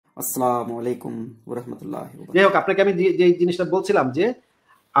আসসালামু আলাইকুম ওয়া রাহমাতুল্লাহি ওয়া যাই হোক, বারাকাতুহু। আপনাকে আমি যে জিনিসটা বলছিলাম যে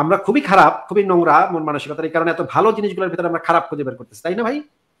আমরা খুবই খারাপ, খুবই নোংরা মন মানসিকতার, এই কারণে এত ভালো জিনিসগুলোর ভিতরে আমরা খারাপ খুঁজে বের করতেছি, তাই না ভাই?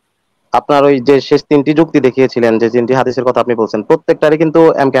 আপনার ওই যে শেষ তিনটি যুক্তি দেখিয়েছিলেন, যে তিনটি হাদিসের কথা আপনি বলছেন, প্রত্যেকটারই কিন্তু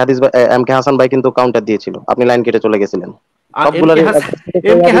এম কে হাসান ভাই কিন্তু কাউন্টার দিয়েছিল, আপনি লাইন কেটে চলে গেছিলেন আর সবগুলোরই।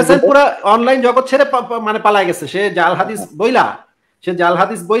 এম কে হাসান পুরো অনলাইন জগৎ ছেড়ে মানে পালায় গেছে, সে জাল হাদিস বইলা, সে জাল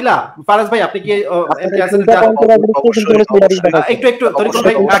হাদিস বইলা। ফারাজ ভাই, আপনি কি এম কে হাসানের একটু একটু তরিকুল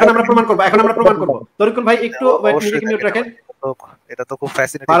ভাই, এখন আমরা প্রমাণ করব, তরিকুল ভাই একটু নিজেকে মিউট রাখেন। এটা তো খুব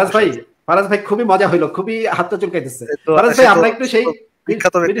ফ্যাসিনেটিং। ফারাজ ভাই খুবই মজা হইলো, খুবই হাতটা চুলকাইতেছে। ফারাজ ভাই, আমরা একটু সেই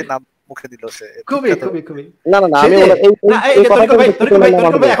বিখ্যাত ব্যক্তির নাম মুখে দিল সে, খুবই খুবই খুবই না না না, আমি এই তরিকুল ভাই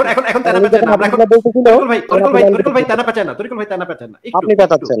এখন তেনা পেঁচান না, আমরা এখন তরিকুল ভাই তেনা পেঁচান না, আপনি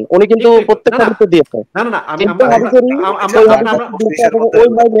পেঁচাচ্ছেন, উনি কিন্তু প্রত্যেকটা উত্তর দিয়েছে। না না না,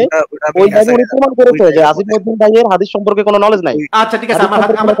 ওই লাইনে উনি প্রমাণ করেছে যে আসিফ মহিউদ্দিন ভাইয়ের হাদিস সম্পর্কে কোনো নলেজ নাই। আচ্ছা ঠিক আছে,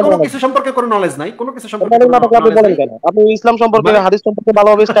 আমার কোনো কিছু সম্পর্কে কোনো নলেজ নাই, কোনো কিছু সম্পর্কে আপনি বলেন কেন? আপনি ইসলাম সম্পর্কে হাদিস সম্পর্কে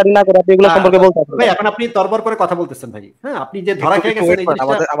ভালোভাবে স্টাডি না করে আপনি এগুলো সম্পর্কে বলতেছেন ভাই? এখন আপনি তরবর করে কথা বলতেছেন ভাই। হ্যাঁ, আপনি যে ধরা খেয়ে গেছেন এই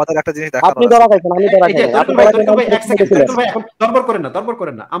জিনিসটা। আমাদের একটা জিনিস দেখানো, আপনি ধরা খাইছেন, আমি ধরা খাই। তরিকুল ভাই এক সেকেন্ড, ভাই এখন তরবর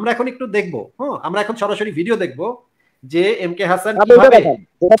করেন না। আমরা এখন একটু দেখবো, হ্যাঁ আমরা এখন সরাসরি ভিডিও দেখবো যে এম কে হাসান কিভাবে।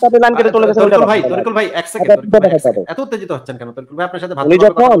 তরিকুল ভাই এক সেকেন্ড, এত উত্তেজিত হচ্ছেন কেন? তরিকুল ভাই আপনার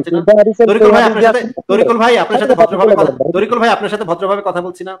সাথে ভদ্রভাবে কথা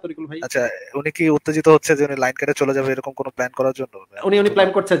বলছি না তরিকুল ভাই? আচ্ছা, উনি কি উত্তেজিত হচ্ছে যে উনি লাইন কেটে চলে যাবে এরকম কোন প্ল্যান করার জন্য? উনি প্ল্যান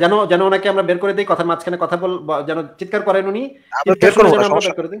করছে যেন ওনাকে আমরা বের করে দেই, কথার মাঝখানে কথা বল, যেন চিৎকার করেন উনি।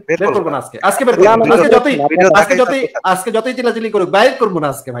 বের করবো না আজকে বের করবো আজকে যতই চিল্লাচিল্লি করুক বাইর করবো না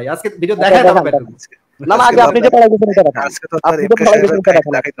আজকে ভাই। আজকে ভিডিও দেখায় দাও বের করবো না না, আগে আপনি যে পড়াই দিয়েছেন এটা দেখেন। আজকে তো তার এমকে সাহেবের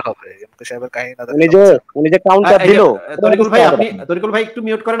দেখাইতে হবে, এমকে সাহেবের কাহিনী না উনি যে কাউন্টার দিল। তরিকুল ভাই একটু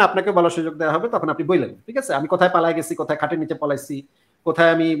মিউট করেন, আপনাকে বলার সুযোগ দেওয়া হবে, তখন আপনি বললেন। ঠিক আছে, আমি কোথায় পালাই গেছি, কোথায় খাটের নিচে পলাইছি,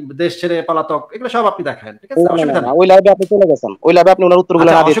 কোথায় আমি দেশ ছেড়ে পলাতক, এগুলো সব আপনি দেখান। ঠিক আছে, অসুবিধা নাই। ওই লাইভে আপনি চলে গেছেন, ওই লাইভে আপনি ওনার উত্তরগুলো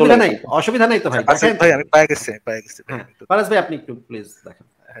না দিয়ে চলে গেছেন। অসুবিধা নাই তো ভাই, দেখেন ভাই, আমি পায়ে গেছি। ফারাজ ভাই আপনি একটু প্লিজ দেখেন।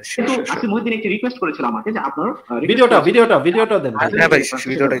 কিন্তু আসিফ মহিউদ্দিন একটি রিকোয়েস্ট করেছিল আমাকে যে আপনার ভিডিওটা দেন। হ্যাঁ ভাই,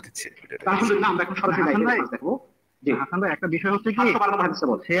 ভিডিওটাই দিচ্ছি। আলহামদুলিল্লাহ, আমরা এখন সরাসরি লাইভে দেখবো। জি হাসান ভাই, একটা বিষয় হচ্ছে কি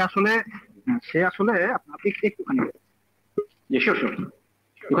সে আসলে আপনার একটুখানি জি শিওর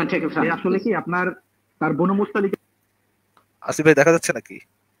ওখান থেকে সে আসলে কি আপনার তার বনু মুস্তালিক। আসিফ ভাই দেখা যাচ্ছে নাকি?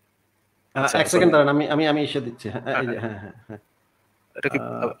 এক সেকেন্ড দাঁড়ান, আমি এসে দিচ্ছি। হ্যাঁ এটা কি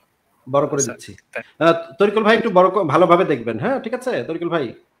বড় করে দিচ্ছি। তরিকুল ভাই একটু বড় ভালোভাবে দেখবেন। হ্যাঁ ঠিক আছে তরিকুল ভাই।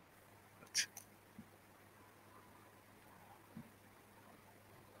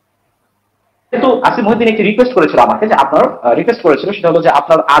 কিন্তু আসিফ মহিউদ্দিন একটি রিকোয়েস্ট করেছিল আমাকে যে আপনার সেটা হলো যে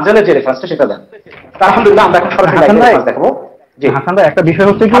আপনার আজালের যে রেফারেন্সটা সেটা দেন। আলহামদুলিল্লাহ, আমরা এখন সরাসরি লাইভে দেখবো। জি হাসান ভাই, একটা বিষয়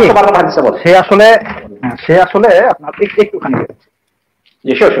হচ্ছে কি সে আসলে আপনার একটুখানি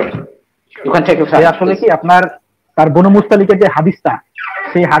জি শিওর ওখান থেকে সে আসলে কি আপনার তার বনু মুস্তালিকের যে হাদিসটা,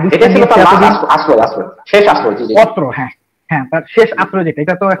 সেই হাদিসটা ছিল তার শেষ আশ্রয় অস্ত্র। হ্যাঁ তার শেষ আশ্রয় যেটা,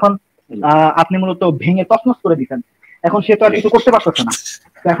 এটা তো এখন আপনি মূলত ভেঙে তছনছ করে দিচ্ছেন। এখন সে তো আর কিছু করতে পারতেছে না,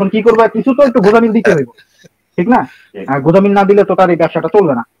 এখন কি করবে? কিছু তো একটু গোদামিল দিতে হইব, ঠিক না? আর গোদামিল না দিলে তো তার এই ব্যবসাটা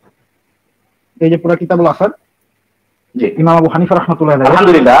চলবে না। এই যে পুরো কিতাবুল আসার ইমাম আবু হানিফা রাহমাতুল্লাহ আলাইহি।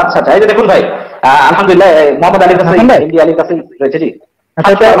 আলহামদুলিল্লাহ। আচ্ছা এই যে দেখুন ভাই, আলহামদুলিল্লাহ মোহাম্মদ আলী কাছে আলী কাছে রয়েছে। জি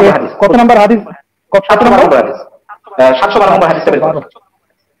আচ্ছা, কত নাম্বার হাদিস? 712 হাদিস, 712 নম্বর হাদিসটা বের করুন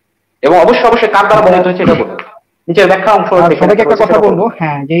এবং অবশ্যই কার দ্বারা বর্ণিত হয়েছে এটা বলুন। নিচের ব্যাখ্যা অংশ সবাইকে একটা কথা বলবো,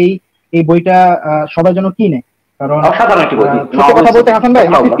 হ্যাঁ যে এই বইটা সবার জন্য কিনে, কারণ অসাধারণ একটি বই। কথা বলতে হাসান ভাই,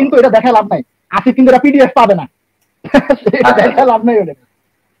 আসিফ কিন্তু এটা দেখা লাভ নাই, আসিফ কিন্তু এটা পিডিএফ পাবে না, এটা দেখা লাভ নাই। ওটা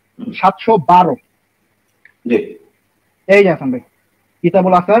 712 জি এই যে হাসান ভাই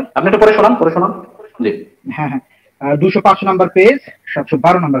কিতাবুল আসার, আপনি একটু পড়ে শোনান। জি হ্যাঁ 205 নাম্বার পেজ,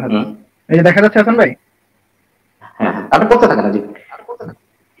 712 নাম্বার হাদিস। এই যে দেখা যাচ্ছে হাসান ভাই? হ্যাঁ আপনি পড়তে থাকেন। জি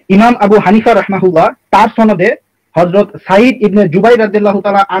ইমাম আবু হানিফা রাহমাহুল্লাহ তার সনদে হযরত সাঈদ ইবনে জুবাইর রাদিয়াল্লাহু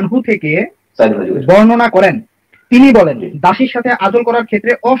তাআলা আনহু থেকে বর্ণনা করেন, তিনি বলেন দাসীর সাথে আদর করার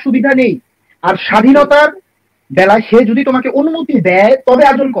ক্ষেত্রে অসুবিধা নেই, আর স্বাধীনতার বেলায় সে যদি তোমাকে অনুমতি দেয় তবে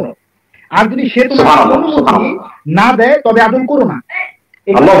আদর করো, আর যদি সে তোমাকে অনুমতি না দেয় তবে আদর করো না।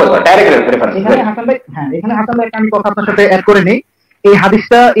 এখানে হাসান ভাই আমি কথা আপনার সাথে অ্যাড করে নেই। এই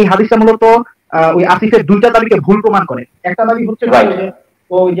হাদিসটা মূলত ওই আসিফের দুইটা দাবিকে ভুল প্রমাণ করে। একটা দাবি হচ্ছে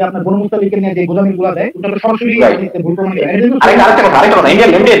ওই যে আপনার বনু মুস্তালিকের নিয়ে যে গোলামিগুলো দেয়, ওটা সরাসরি ভুল প্রমাণ করে। আরেকটা কথা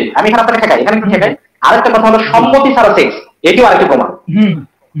আমি এখানে আপনাকে ঠেকাই, এখানে কি ঠেকাই? আরেকটা কথা হলো সম্মতি ছাড়া সেক্স, এটিও আরেকটি প্রমাণ।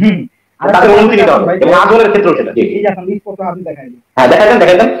 তাদের অনুমতি নিতে হবে এবং আজলের ক্ষেত্রেও সেটা। এই যে এখন স্পষ্ট হাদিস দেখাই দেন। হ্যাঁ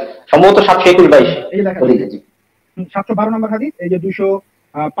দেখাই দেন সম্ভবত 722 এই যে 712 নম্বর হাদিস, এই যে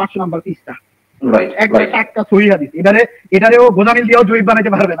 205 নম্বর পৃষ্ঠা। একটা সহিহ হাদিস, এটারেও গোজামিল দিয়েও জয়ীফ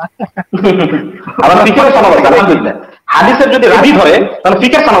বানাইতে পারবে না। আবার ফিকহের সনদ আছে আলহামদুলিল্লাহ। হাদিসের যদি রাজি ধরে তাহলে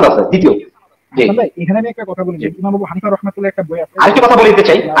ফিকহের সনদ আছে দ্বিতীয়। জি এখানে আমি একটা কথা বলি, ইমাম আবু হানিফা রাহমাতুল্লাহ একটা বই আছে, আরেকটা কথা বলে দিতে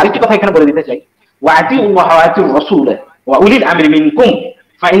চাই, আরেকটা কথা এখানে বলে দিতে চাই, ওয়াতিউল্লাহ ওয়া আতিউর রাসূল ওয়া উলিল আমরি মিনকুম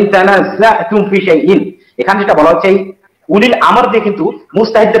ফাইন তানাযাতুম ফি শাইইন। এখানে যেটা বলা হচ্ছে উলিল আমর দিয়ে কিন্তু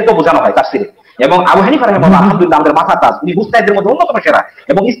মুস্তাহিদদেরকে বোঝানো হয় তাফসীরে, এবং আবু হানিফা রাহিমাহুল্লাহ আলহামদুলিল্লাহ আমাদের মাথা তাজ, উনি মুস্তাহিদদের মধ্যে অন্যতম সেরা।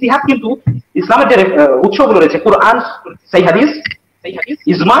 এবং ইজতিহাদ কিন্তু ইসলামের যে উৎসগুলো রয়েছে কোরআন, সহিহ হাদিস,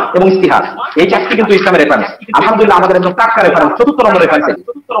 ইজমা এবং ইজতিহাদ, এই চারটি কিন্তু ইসলামের রেফারেন্স। আলহামদুলিল্লাহ আমাদের একদম টাটকা রেফারেন্স, ৪র্থ নম্বর রেফারেন্স।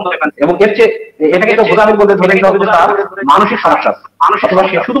 এবং এর চেয়ে এটাকে তো গোজামিল বলতে ধরে নিতে হবে যে তার মানসিক সমস্যা, অথবা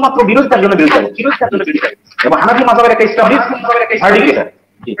সে শুধুমাত্র বিরোধিতার জন্য বিরোধিতা, এবং হানাফি মাযহাবের একটা ইসলামিক সার্টিফিকেট।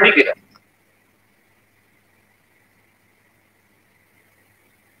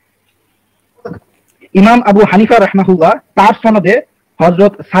 ইমাম আবু হানিফা রাহমাহুল্লাহ তার সনদে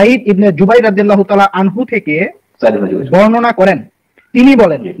হযরত সাঈদ ইবনে জুবাইর রাদিয়াল্লাহু তাআলা আনহু থেকে বর্ণনা করেন, তিনি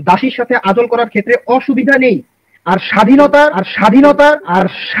বলেন দাসীর সাথে আদল করার ক্ষেত্রে অসুবিধা নেই, আর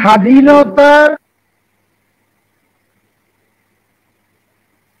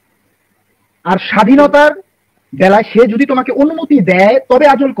স্বাধীনতার বেলায় সে যদি তোমাকে অনুমতি দেয় তবে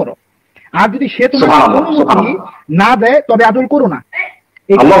আদল করো, আর যদি সে তোমাকে অনুমতি না দেয় তবে আদল করো না।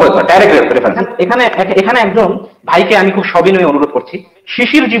 এখানে একজন ভাইকে আমি খুব সবিনয়ে অনুরোধ করছি,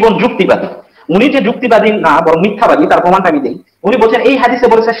 শিশির জীবন যুক্তিবাদী, উনি যে যুক্তিবাদী না বরং মিথ্যাবাদী তার প্রমাণটা আমি দিই। উনি বলছেন এই হাদিসে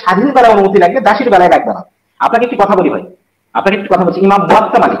বলেছে স্বাধীন বেলায় অনুমতি লাগবে, দাসীর বেলায় লাগবে না। আপনাকে একটি কথা বলি ভাই, আপনাকে একটি কথা বলছি, ইমাম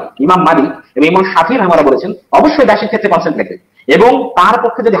মালিক এবং ইমাম শাফিঈ রাহমাতুল্লাহ বলেছেন অবশ্যই দাসীর ক্ষেত্রে কনসেন্ট লাগবে, এবং তার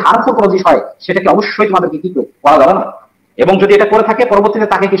পক্ষে যদি হার্মফুল কোনো জিনিস হয় সেটাকে অবশ্যই তোমাদেরকে কি করা যাবে না, এবং যদি এটা করে থাকে পরবর্তীতে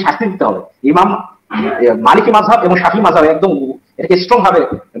তাকে কি শাস্তি দিতে হবে। ইমাম মালিকি মাযহাব এবং শাফিঈ মাযহাব একদম এটাকে স্ট্রং ভাবে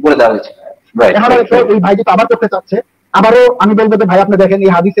বলে দেওয়া হয়েছে। এই ভাই যেটা আবার করতে চাচ্ছে, আবারও আমি বলবো যে ভাই আপনি দেখেন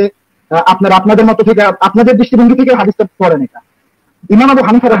এই হাদিসে আপনাদের মতো থেকে আপনাদের দৃষ্টিভঙ্গি থেকে হাদিসটা পড়েন। এটা ইমাম আবু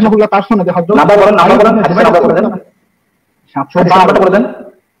হানিফা রাহমাতুল্লাহ তার সনদে হযরত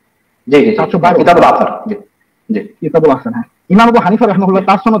ইমাম আবু হানিফা রাহমাতুল্লাহ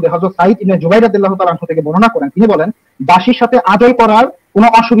তার সনদে হযরত সাঈদ ইবনে জুবাইর রাদিয়াল্লাহু তাআলা আনহু থেকে বর্ণনা করেন, তিনি বলেন দাসীর সাথে আদল করার কোনো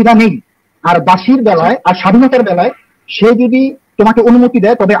অসুবিধা নেই, আর দাসীর বেলায় আর স্বাধীনতার বেলায় সে যদি তোমাকে অনুমতি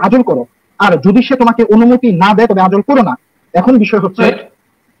দেয় তবে আদল করো, আর যদি সে তোমাকে অনুমতি না দেয় তবে আদল করো না। এখন বিষয় হচ্ছে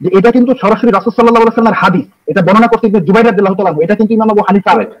যে এটা কিন্তু সরাসরি রাসূল সাল্লাল্লাহু আলাইহি ওয়াসাল্লামের হাদিস, এটা বর্ণনা করতে ইবনে জুবাইর রাদিয়াল্লাহু তাআলা, এটা কিন্তু ইমাম আবু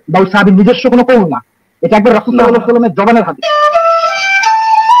হানিফা বা ওই সাহাবীর নিজস্ব কোনো কওল না, এটা একবার রাসূল সাল্লাল্লাহু আলাইহি ওয়াসাল্লামের জবানের হাদিস।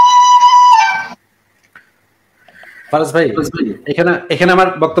 ফারাজ ভাই, এখানে আমার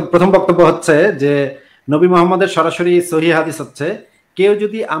প্রথম বক্তব্য হচ্ছে যে নবী মুহাম্মদের সরাসরি সহিহ হাদিস হচ্ছে কেউ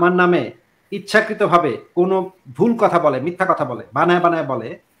যদি আমার নামে ইচ্ছাকৃতভাবে কোনো ভুল কথা বলে, মিথ্যা কথা বলে, বানায় বলে,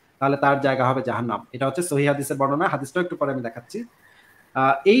 তাহলে তার জায়গা হবে জাহান্নাম। এটা হচ্ছে সহিহ হাদিসের বর্ণনা, হাদিসটা একটু পরে আমি দেখাচ্ছি।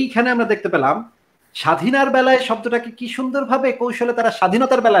 এইখানে আমরা দেখতে পেলাম স্বাধীনার বেলায় শব্দটাকে কি সুন্দরভাবে কৌশলে তারা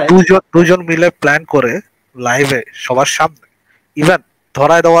স্বাধীনতার বেলায় দুজন মিলে প্ল্যান করে লাইভে সবার সামনে ইভেন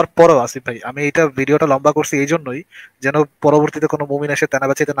ধরায় দেওয়ার পরও, আসিফ ভাই আমি এটা ভিডিওটা লম্বা করছি এই জন্যই যেন পরবর্তীতে কোনো মুমিন এসে তেনা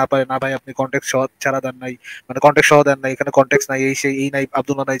বাঁচাইতে না পারে, না ভাই আপনি কন্টেক্ট সহ ছাড়া দেন নাই, মানে কন্টেক্ট সহ দেন নাই, এখানে কন্টেক্ট নাই, এই সেই এই নাই,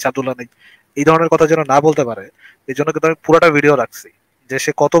 আব্দুল্লাহ নাই, আব্দুল্লাহ নাই, এই ধরনের কথা যেন না বলতে পারে। এই জন্য কিন্তু আমি পুরোটা ভিডিও রাখছি যে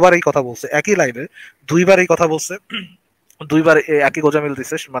সে কতবার এই কথা বলছে, একই লাইভে 2বার এই কথা বলছে, 2বার একই গোজামিল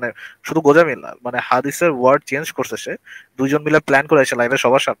দিছে, মানে শুধু গোজামিল না, মানে হাদিসের ওয়ার্ড চেঞ্জ করছে সে, 2জন মিলে প্ল্যান করে এসে লাইভে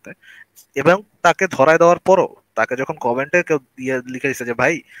সবার সামনে। এবং তাকে ধরায় দেওয়ার পরও তাকে যখন কমেন্টে কেউ দিয়ে লিখে দিচ্ছে যে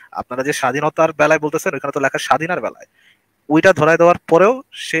ভাই আপনারা যে স্বাধীনতার বেলায় বলতেছেন ওইখানে তো লেখা স্বাধীনার বেলায়, ওইটা ধরায় দেওয়ার পরেও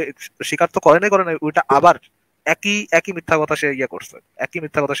সে স্বীকার তো করে নাই, ওইটা আবার একই মিথ্যা কথা সে করছে, একই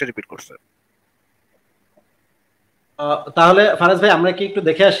মিথ্যা কথা সে রিপিট করছে। তাহলে ফারাজ ভাই আমরা কি একটু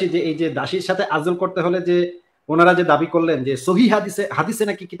দেখে আসি যে এই যে দাসীর সাথে আজল করতে হলে যে ওনারা যে দাবি করলেন যে সহিহ হাদিসে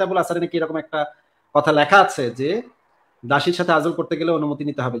নাকি কিতাবুল আসারে নাকি এরকম একটা কথা লেখা আছে যে দাসীর সাথে আজল করতে গেলে অনুমতি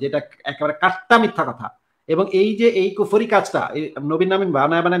নিতে হবে, যেটা একেবারে কাট্টা মিথ্যা কথা। এবং এই যে এই কুফরি কাজটা, নবীর নামে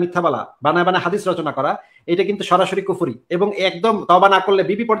বানায় মিথ্যা বলা, বানায় হাদিস রচনা করা, এটা কিন্তু সরাসরি কুফরি, এবং একদম তওবা না করলে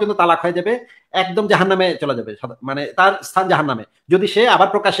বিবি পর্যন্ত তালাক হয়ে যাবে, একদম জাহান্নামে চলে যাবে, মানে তার স্থান জাহান্নামে, যদি সে আবার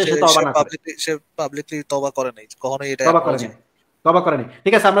প্রকাশ্যে সে তওবা না করে। সে পাবলিকলি তওবা করে নাই, কখনোই এটা তওবা করে নাই।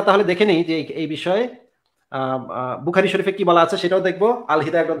 ঠিক আছে, আমরা তাহলে দেখে নেই যে এই বিষয়ে বুখারী শরীফে কি বলা আছে সেটাও দেখবো, আল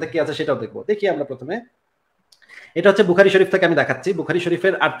হিদায়াহ গ্রন্থে কি আছে সেটাও দেখবো। দেখি আমরা প্রথমে, এটা হচ্ছে বুখারী শরীফ থেকে আমি দেখাচ্ছি। বুখারী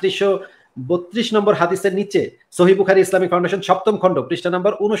শরীফের 3832 নম্বর হাদিসের নিচে সহিহ বুখারী ইসলামিক ফাউন্ডেশন 7ম খণ্ড পৃষ্ঠা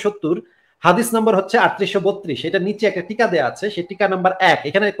নম্বর 69 হাদিস নম্বর হচ্ছে 3832, এটা নিচে একটা টিকা দেয়া আছে, সেই টিকা নাম্বার 1,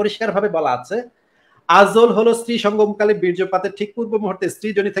 এখানে পরিষ্কারভাবে বলা আছে আজল হলো স্ত্রী সঙ্গমকালে বীর্যপাতের ঠিক পূর্ব মুহূর্তে স্ত্রী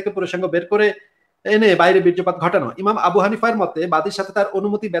যোনি থেকে পুরুষাঙ্গ বের করে এনে বাইরে বীর্যপাত ঘটানো। ইমাম আবু হানিফার মতে বাদীর সাথে তার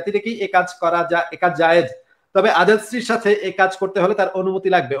অনুমতি ব্যতি রেখেই এ কাজ জায়েজ, তবে আজাদ স্ত্রীর সাথে এই কাজ করতে হলে তার অনুমতি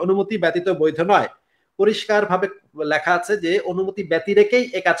লাগবে, অনুমতি ব্যতীত বৈধ নয়। পরিষ্কার ভাবে লেখা আছে যে অনুমতি ব্যতি রেখেই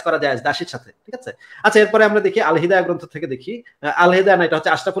এই কাজ করা যায় দাসীর সাথে, ঠিক আছে। আচ্ছা, এরপরে আমরা দেখি আল হিদায়া গ্রন্থ থেকে দেখি, আল হিদায়া না, এটা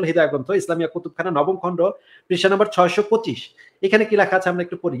হচ্ছে আশরাফুল হিদায়া গ্রন্থ, ইসলামিয়া কুতুবখানা, 9ম খণ্ড, পৃষ্ঠা নম্বর 625। এখানে কি লেখা আছে আমরা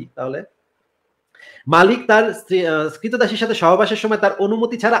একটু পড়ি তাহলে। মালিক তার কৃতদাসীর সাথে সহবাসের সময় তার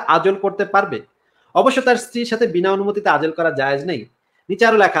অনুমতি ছাড়া আজল করতে পারবে, অবশ্য তার স্ত্রীর সাথে বিনা অনুমতিতে আজল করা জায়েজ নেই। নিচে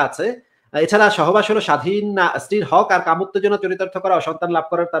আরো লেখা আছে, এছাড়া সহবাস হলো স্বাধীন স্ত্রীর হক আর কামোত্তেজনা চরিতার্থ করা ও সন্তান লাভ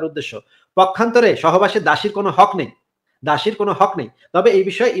করার তার উদ্দেশ্য। পক্ষান্তরে সহবাসে দাসীর কোনো হক নেই, দাসীর কোনো হক নেই। তবে এই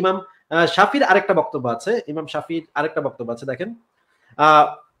বিষয়ে ইমাম শাফির আরেকটা বক্তব্য আছে, ইমাম শাফির আরেকটা বক্তব্য আছে, দেখেন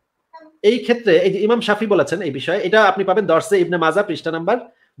এই ক্ষেত্রে এই যে ইমাম শাফি বলেছেন এই বিষয়ে, এটা আপনি পাবেন দরসে ইবনে মাজা পৃষ্ঠা নাম্বার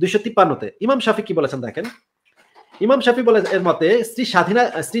 253-তে। ইমাম শাফি কি বলেছেন দেখেন, ইমাম শাফি বলে এর মতে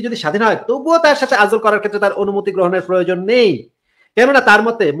স্ত্রী যদি স্বাধীন হয় তবুও তার সাথে আজল করার ক্ষেত্রে তার অনুমতি গ্রহণের প্রয়োজন নেই, কেননা তার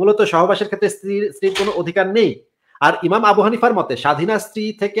মতে মূলত সহবাসের ক্ষেত্রে স্ত্রীর কোনো অধিকার নেই। আর ইমাম আবু হানিফার মতে স্বাধীনা স্ত্রী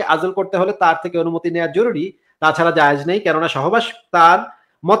থেকে আজল করতে হলে তার থেকে অনুমতি নেওয়া জরুরি, তাছাড়া জায়েজ নেই, কেননা সহবাস তার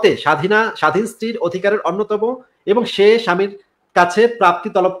মতে স্বাধীন স্ত্রীর অধিকারের অন্যতম এবং সে স্বামীর কাছে প্রাপ্তি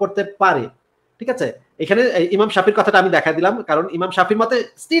তলব করতে পারে, ঠিক আছে। এখানে ইমাম শাফির কথাটা আমি দেখা দিলাম, কারণ ইমাম শাফির মতে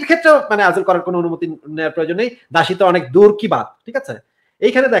স্ত্রীর ক্ষেত্রেও মানে আজল করার কোনো অনুমতি নেওয়ার প্রয়োজন নেই, দাসী তো অনেক দূর কি বাত, ঠিক আছে।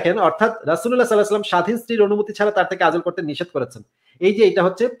 এইখানে দেখেন, অর্থাৎ রাসূলুল্লাহ সাল্লাল্লাহু আলাইহি ওয়াসাল্লাম স্বাধীন স্ত্রীর অনুমতি ছাড়া তার থেকে আজল করতে নিষেধ করেছেন। এই যে এটা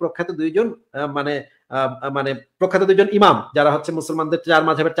হচ্ছে প্রখ্যাত দুইজন প্রখ্যাত দুইজন ইমাম, যারা হচ্ছে মুসলমানদের চার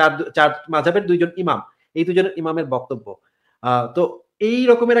মাযহাবের দুইজন ইমাম, এই দুজন ইমামের বক্তব্য। তো এই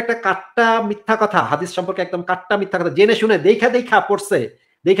রকমের একটা কাট্টা মিথ্যা কথা, হাদিস সম্পর্কে একদম কাট্টা মিথ্যা কথা, জেনে শুনে দেখা পড়ছে,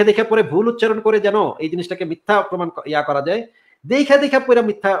 দেখা পরে ভুল উচ্চারণ করে যেন এই জিনিসটাকে মিথ্যা প্রমাণ করা যায়, দেখা পরে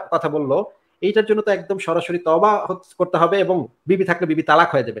মিথ্যা কথা বললো, এইটার জন্য তো একদম সরাসরি তওবা করতে হবে এবং বিবি থাকলে বিবি তালাক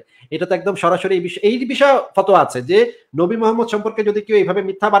হয়ে যাবে। এটা তো একদম সরাসরি এই বিষয়ে ফতোয়া আছে যে নবী মোহাম্মদ সম্পর্কে যদি কেউ এইভাবে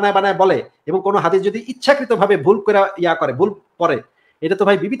মিথ্যা বানায় বলে এবং কোনো হাদিস যদি ইচ্ছাকৃত ভাবে ভুল করে করে ভুল পড়ে, এটা তো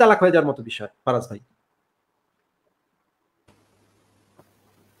ভাই বিবি তালাক হয়ে যাওয়ার মতো বিষয়। ফারাজ ভাই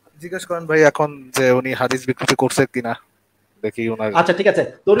জিজ্ঞেস করেন ভাই এখন যে উনি হাদিস বিকৃতি করছে কিনা দেখি ওনার। আচ্ছা ঠিক আছে,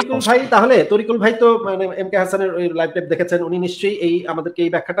 তরিকুল ভাই, তাহলে তরিকুল ভাই তো মানে এম কে হাসানের ওই লাইভ টাইপ দেখেছেন, উনি নিশ্চয়ই এই আমাদেরকে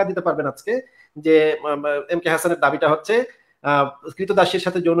এই ব্যাখ্যাটা দিতে পারবেন আজকে, যে এম কে হাসানের দাবিটা হচ্ছে কৃতদাসীর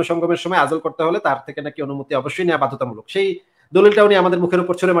সাথে যৌন সঙ্গমের সময় আজল করতে হলে তার থেকে নাকি অনুমতি অবশ্যই নেওয়া বাধ্যতামূলক। সেই দলিলটা উনি আমাদের মুখের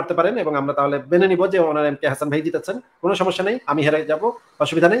উপর ছুড়ে মারতে পারেন এবং আমরা তাহলে মেনে নিব যে ওনার এম কে হাসান ভাই জিতেছেন, কোনো সমস্যা নেই, আমি হেরে যাব,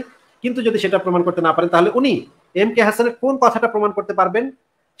 অসুবিধা নেই। কিন্তু যদি সেটা প্রমাণ করতে না পারেন তাহলে উনি এম কে হাসানের কোন কথাটা প্রমাণ করতে পারবেন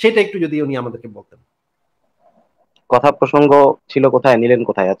সেটা একটু যদি উনি আমাদেরকে বলতেন। কথা প্রসঙ্গ ছিল কোথায়, নিলেন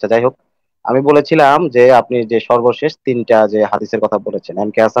কোথায়? আচ্ছা যাই হোক, আমি বলেছিলাম যে আপনি যে সর্বশেষ 3টা যে হাদিসের কথা বলেছেন, এম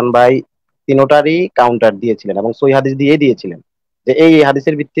কে হাসান ভাই 3টারই কাউন্টার দিয়েছিলেন এবং সই হাদিস দিয়ে দিয়েছিলেন যে এই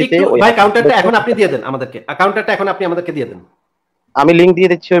হাদিসের ভিত্তিতে ভাই কাউন্টারটা এখন আপনি দিয়ে দেন আমাদেরকে, কাউন্টারটা এখন আপনি আমাদেরকে দিয়ে দেন। আমি লিংক দিয়ে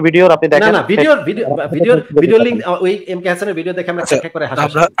দিচ্ছি ওই ভিডিওর, আপনি দেখেন। না ভিডিও লিংক ওই এম কে হাসানের ভিডিও দেখে আমরা চেক করে হাসি।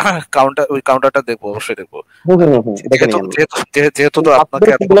 আমরা কাউন্টারটা দেখবো, অবশ্যই দেখবো। যেহেতু তো আপনাকে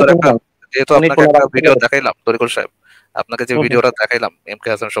একটা ভিডিও দেখাইলাম তরিকুল সাহেব, আপনাকে যে ভিডিওটা দেখাইলাম এম কে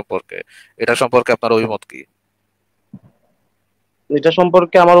হাসান সম্পর্কে, এটা সম্পর্কে আপনার অভিমত কি? এটা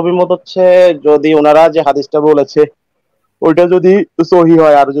সম্পর্কে আমার অভিমত হচ্ছে, যদি ওনারা যে হাদিসটা বলেছে ওইটা যদি সহি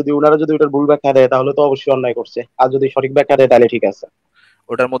হয় আর যদি ওনারা যদি ওটার ভুল ব্যাখ্যা দেয় তাহলে তো অবশ্যই অন্যায় করছে, আর যদি সঠিক ব্যাখ্যা দেয় তাহলে ঠিক আছে।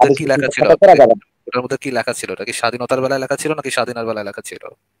 ওটার মধ্যে কি লেখা ছিল? ওটার মধ্যে কি লেখা ছিল? এটা কি স্বাধীনতার বেলায় লেখা ছিল নাকি স্বাধীনার বেলায় লেখা ছিল?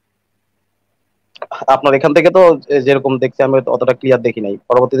 আপনার এখান থেকে তো যেরকম দেখছি আমি অতটা ক্লিয়ার দেখি নাই,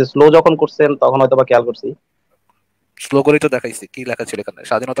 পরবর্তীতে স্লো যখন করছেন তখন হয়তো বা খেয়াল করছি। স্লো করেই তো দেখাইছি, কি লেখা ছিল এখানে?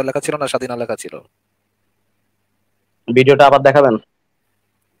 স্বাধীনতার লেখা ছিল না স্বাধীনা লেখা ছিল? ভিডিওটা আবার দেখাবেন?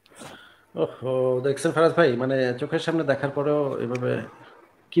 ওহো, দেখছেন ফারাজ ভাই, মানে চোখের সামনে দেখার পরেও এভাবে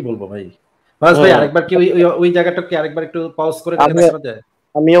কি বলবো ভাই। ফারাজ ভাই আরেকবার কি ওই জায়গাটাকে আরেকবার একটু পজ করে দেখা যায়?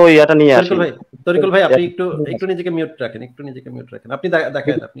 আমি ওই এটা নিয়ে আসি। তরিকুল ভাই আপনি একটু নিজেকে মিউট রাখেন, আপনি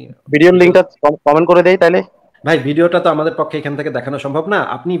দেখেন, আপনি ভিডিওর লিংকটা কমেন্ট করে দেই তাইলে। ভাই ভিডিওটা তো আমাদের পক্ষে এখান থেকে দেখানো সম্ভব না,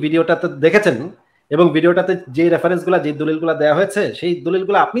 আপনি ভিডিওটা তো দেখেছেন এবং ভিডিওটাতে যে রেফারেন্সগুলো যে দলিলগুলো দেওয়া হয়েছে সেই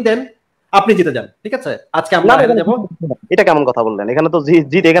দলিলগুলো আপনি দেন, আপনি জিতে যান, ঠিক আছে। আজকে আমরা হেরে যাব, এটা কেমন কথা বললেন? এখানে তো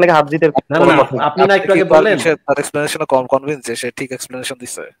জিত, এখানে হার জিতের না, আপনি না একটু আগে বললেন তার এক্সপ্লেনেশনে কনভিন্স যে সে ঠিক এক্সপ্লেনেশন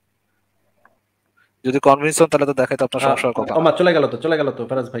দিছে। যদি কনভিন্স হন তাহলে তো দেখাই তো আপনার সমস্যার কথা। ওমা চলে গেল তো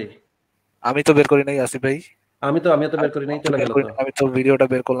ফারাজ ভাই। আমি তো বের করি নাই আসিফ ভাই, আমিও তো বের করি নাই, চলে গেল তো। আমি তো ভিডিওটা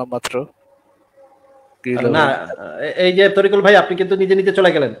বের করলাম মাত্র। না এই যে তরিকুল ভাই আপনি কিন্তু নিজে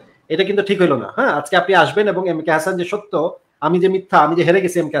চলে গেলেন, এটা কিন্তু ঠিক হইলো না। হ্যাঁ, আজকে আপনি আসবেন এবং এম কে হাসান যে সত্য, আমি যে মিথ্যা, আমি যে হেরে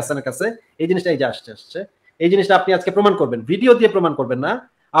গেছি এম কে হাসানের কাছে, এই জিনিসটা এই যে আসছে এই জিনিসটা আপনি আজকে প্রমাণ করবেন, ভিডিও দিয়ে প্রমাণ করবেন না।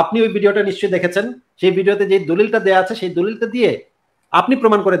 আপনি ওই ভিডিওটা নিশ্চয়ই দেখেছেন, সেই ভিডিওতে যে দলিলটা দেয়া আছে সেই দলিলটা দিয়ে আপনি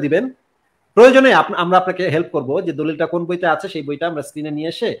প্রমাণ করে দিবেন প্রয়োজনে আমরা আপনাকে হেল্প করব, যে দলিলটা কোন বইতে আছে সেই বইটা আমরা স্ক্রিনে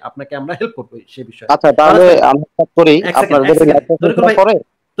নিয়ে এসে আপনাকে আমরা হেল্প করব সেই বিষয়ে। আচ্ছা, তাহলে আমরা স্টার্ট করি। আপনার যদি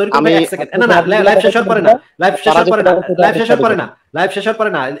তরিকুল ভাই এক সেকেন্ড, না লাইভ শেষ হওয়ার পরে না, লাইভ শেষ হওয়ার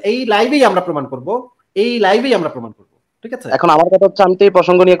পরে না, এই লাইভেই আমরা প্রমাণ করব, এই লাইভেই আমরা প্রমাণ করব, ঠিক আছে? এখন আমার কথা হচ্ছে, আমি তো এই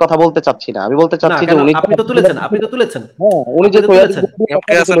প্রসঙ্গ নিয়ে কথা বলতে চাচ্ছি না, আমি বলতে চাচ্ছি যে আপনি তো তুলেছেন হ্যাঁ, উনি যে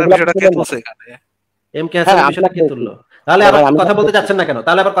এমকে হাসানের বিষয়টা কে তুলছে এখানে? এমকে হাসানের বিষয়টা কে তুললো? তাহলে আবার কথা বলতে চাচ্ছেন না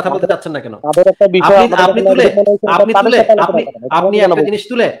কেন?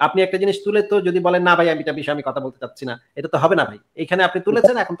 আপনি একটা জিনিস তুলে তো যদি বলেন না ভাই আমি এটা বিষয়ে আমি কথা বলতে চাচ্ছি না, এটা তো হবে না ভাই। এখানে আপনি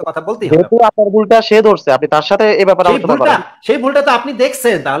তুলেছেন, এখন তো কথা বলতেই হবে। আপনার ভুলটা সে ধরছে, আপনি তার সাথে এই ব্যাপারে আলোচনা করেন। সেই ভুলটা তো আপনি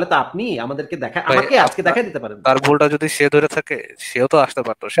দেখছেন, তাহলে তো আপনি আমাদেরকে আমাকে আজকে দেখাই দিতে পারেন। তার ভুলটা যদি সে ধরে থাকে, সেও তো আসতে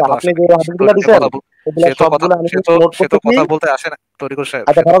পারতো। সে তো আপনি যে হাদিসগুলো দিবেন সে তো কথা বলতে আসে না তরিকুল সাহেব।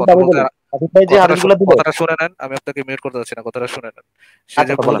 কথাটা শুনে নেন, আমি আপনাকে মিউট করতে যাচ্ছি না, কথাটা শুনে নেন। সে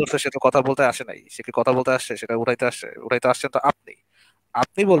যে ভুল করছে, সে তো কথা বলতে আসে নাই। সে কি কথা বলতে আসছে? সেটা উঠাইতে আসছেন তো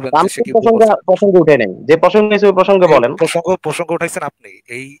আপনি বলবেন যে সে কি প্রসঙ্গ উঠে নেই, যে প্রসঙ্গ নিয়েছে ওই প্রসঙ্গে বলেন। প্রসঙ্গ উঠাইছেন আপনি।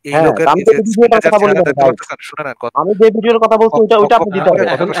 এই লোকের শুনে নেন কথা, আমি যে ভিডিওর কথা বলছি ওইটা আপনি দিতে হবে।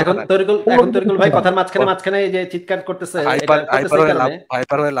 এখন তরিকুল ভাই কথার মাঝখানে এই যে চিৎকার করতেছে,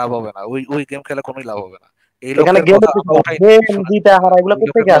 ভাইপার হয়ে লাভ হবে না। ওই গেম খেলে কোনোই লাভ হবে না। এই এখানে লোকের কথা জিতা হারা এগুলো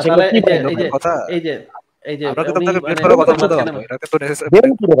করতে কি আসে? এই যে আমরা কিন্তু আপনাকে মিউট করে কথা বলতে হবে, এটা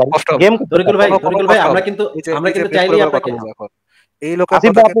কিন্তু কষ্ট হবে। তরিকুল ভাই আমরা কিন্তু চাইলেই আপনাকে এই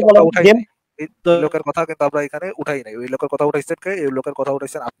লোকের কথা কিন্তু আমরা এখানে উঠাই নাই। ওই লোকের কথা উঠাইছেন কে? এই লোকের কথা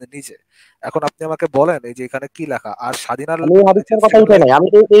উঠাইছেন আপনি নিজে। এখন আপনি আমাকে বলেন এই যে এখানে কি লেখা? আর স্বাধীনার কথা উঠাই নাই, আমি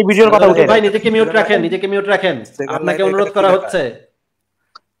এই ভিডিওর কথা উঠাই। ভাই নিজেকে মিউট রাখেন, আপনাকে অনুরোধ করা হচ্ছে।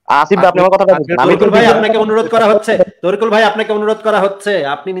 আসিফ ভাই, আপনি আমার কথাটা বুঝুন। তরিকুল ভাই আপনাকে অনুরোধ করা হচ্ছে,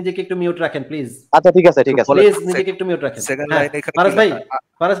 আপনি নিজেকে একটু মিউট রাখেন প্লিজ। আচ্ছা ঠিক আছে প্লিজ নিজেকে একটু মিউট রাখেন।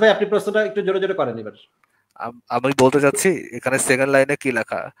 ফারাজ ভাই আপনি প্রশ্নটা একটু জোরে করেন এবার। আমি বলতে চাচ্ছি এখানে সেকেন্ড লাইনে কি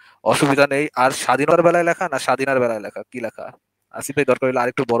লেখা? অসুবিধা নেই। আর স্বাধীনতার বেলায় লেখা না স্বাধীনার বেলায় লেখা, কি লেখা? আসিফ ভাই দরকার হলে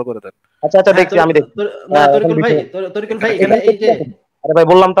আরেকটু বড় করে দেন। আচ্ছা দেখছি, আমি দেখছি। তরিকুল ভাই এখানে এই যে আরে ভাই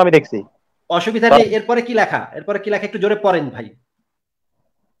বললাম তো আমি দেখছি। অসুবিধা নেই। এরপরে কি লেখা একটু জোরে পড়েন ভাই।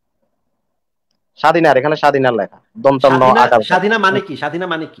 স্বাধীনার, এখানে স্বাধীনার লেখা দন্তন্য আকার। স্বাধীনা মানে কি?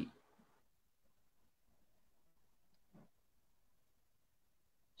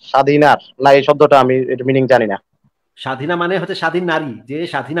 স্বাধীনার না, এই শব্দটা আমি এর মিনিং জানি না। স্বাধীনা মানে হচ্ছে স্বাধীন নারী, যে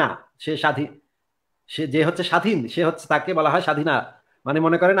স্বাধীনা, সে যে হচ্ছে স্বাধীন, সে হচ্ছে তাকে বলা হয় স্বাধীনা। মানে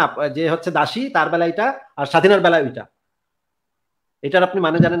মনে করেন যে হচ্ছে দাসী, তার বেলা এটা, আর স্বাধীনার বেলা ওইটা। এটার আপনি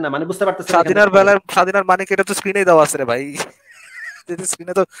মানে জানেন না? মানে বুঝতে পারতেছেন? স্বাধীনার মানে কি? এটা তো স্ক্রিনে দেওয়া আছে রে ভাই।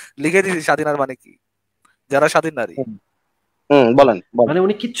 স্ক্রিনে তো লিখে দিয়েছি স্বাধীনার মানে কি, যারা স্বাধীন নারী। বলেন। মানে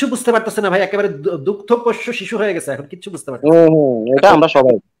উনি কিচ্ছু বুঝতে পারতেছে না ভাই, একেবারে দুগ্ধপোষ্য শিশু হয়ে গেছে, এখন কিচ্ছু বুঝতে পারতেছে না। এটা আমরা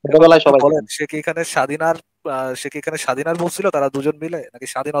সবাই ছোটবেলায় সবাই বলেন। সে কি এখানে স্বাধীনার বলছিল তারা দুজন মিলে, নাকি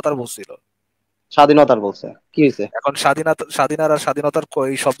স্বাধীনতার বলছিল? স্বাধীনতার বলছে। কি হয়েছে এখন? স্বাধীনার আর স্বাধীনতার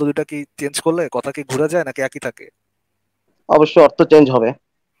এই শব্দ দুটা কি চেঞ্জ করলে কথা কি ঘুরে যায় নাকি একই থাকে? অবশ্যই অর্থ চেঞ্জ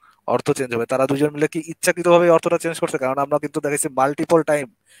হবে। তারা দুজন মিলে কি ইচ্ছাকৃতভাবে অর্থটা চেঞ্জ করছে? কারণ আমরা কিন্তু দেখেছি মাল্টিপল টাইম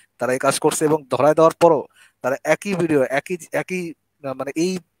তারা এই কাজ করছে, এবং ধরায় দেওয়ার পরও তারা একই ভিডিও একই মানে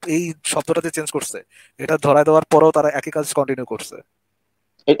এই শব্দটাতে চেঞ্জ করছে। এটা ধরায় দেওয়ার পরও তারা একই কাজ কন্টিনিউ করছে।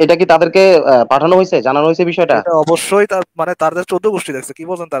 এটা কি তাদেরকে পাঠানো হয়েছে, জানানো হয়েছে বিষয়টা? এটা অবশ্যই মানে তাদের 14 গোষ্ঠী দেখছে। কি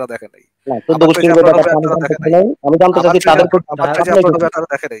বলছেন তারা দেখে নাই? না, 14 গোষ্ঠীর ব্যাপারটা আমি জানতে চাচ্ছি তারা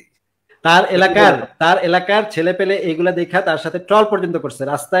দেখে নাই। তার এলাকার ছেলে পেলে এগুলা দেখা তার সাথে ট্রল পর্যন্ত করছে,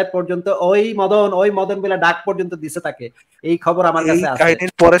 রাস্তায় পর্যন্ত ওই মদন বলে ডাক পর্যন্ত দিছে তাকে। এই খবর আমার কাছে আছে।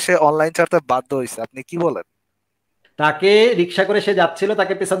 কাহিনীর পরে সে অনলাইন ছাড়তে বাধ্য হয়েছে। আপনি কি বলেন? তাকে রিক্সা করে সে যাচ্ছিল,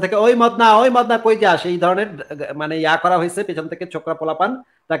 তাকে পেছন থেকে ওই মদনা কই যাস, এই ধরনের মানে করা হয়েছে। পেছন থেকে ছোকরা পোলাপান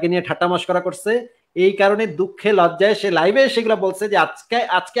তাকে নিয়ে ঠাট্টা মশকরা করছে। এই কারণে দুঃখে লজ্জায় সে লাইভে সেগুলো বলছে যে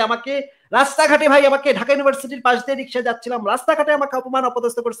আজকে আমাকে রাস্তাঘাটে, ভাই আমাকে ঢাকা ইউনিভার্সিটির পাশ দিয়ে রিক্সা যাচ্ছিলাম, রাস্তাঘাটে আমাকে অপমান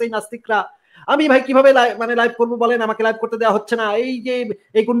অপদস্থ করছে এই নাস্তিকরা। আমি ভাই কিভাবে মানে লাইভ করবো বলেন, আমাকে লাইভ করতে দেওয়া হচ্ছে না। এই যে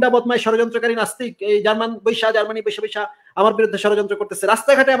এই গুন্ডা বদমাই ষড়যন্ত্রকারী নাস্তিক, এই জার্মানি বৈশা আমার বিরুদ্ধে ষড়যন্ত্র করতেছে।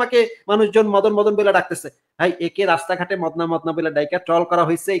 রাস্তাঘাটে আমাকে মানুষজন মদন বলে ডাকতেছে। ভাই একে রাস্তাঘাটে মদনা বলে ডাইকা ট্রল করা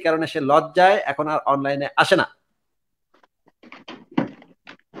হয়েছে, এই কারণে সে লজ্জায় এখন আর অনলাইনে আসে না।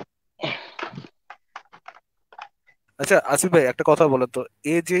 আচ্ছা আসিফ ভাই একটা কথা বলেন তো,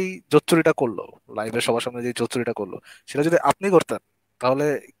 এই যেই জোচ্চুরিটা করলো লাইভে সবার সামনে, যে জোচ্চুরিটা করলো, সেটা যদি আপনি করতেন তাহলে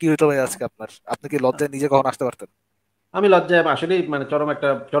কি হইতো ভাই আজকে আপনার? আপনি কি লজ্জায় নিজে কখন আসতে পারতেন? আমি লজ্জায় আসলে মানে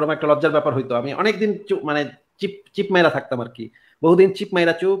চরম একটা লজ্জার ব্যাপার হইতো। আমি অনেকদিন মানে চিপ মেরা থাকতাম আর কি। বহুদিন চিপ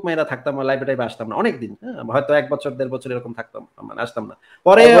মাইরা থাকতাম, লাইব্রেরি আসতাম না অনেকদিন, হ্যাঁ হয়তো 1 বছর 1.5 বছর এরকম থাকতাম, মানে আসতাম না।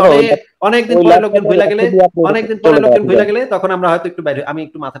 পরে অনেকদিন পরে লোকজন ভুলে গেলে তখন আমরা হয়তো একটু বাইরে, আমি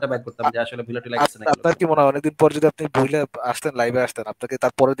একটু মাথাটা বাইর করতাম যে আসলে ভুলে টুলে গেছে না। আপনার কি মনে হয় অনেকদিন পর যদি আপনি ভুলে আসতেন, লাইভে আসতেন, আপনাকে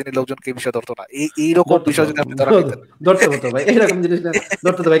তারপরের দিনই লোকজন কি বিষয় ধরতো না? এইরকম বিষয় যদি আপনি ধরতে হতো ভাই, এরকম জিনিস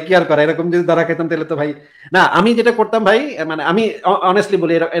ধরতে ভাই কি আর করা, এরকম যদি ধরা খেতাম তাহলে তো ভাই না। আমি যেটা করতাম ভাই, মানে আমি অনেস্টলি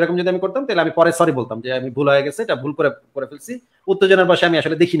বলি, এরকম যদি আমি করতাম তাহলে আমি পরে সরি বলতাম যে আমি ভুল হয়ে গেছে, এটা ভুল করে ফেলছি, উত্তেজনার বসে আমি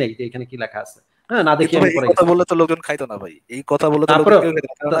আসলে দেখি নাই যে এখানে কি লেখা আছে, হ্যাঁ না দেখি আমি পরে কথা বললে তো লোকজন খাইতো না ভাই, এই কথা বললে তো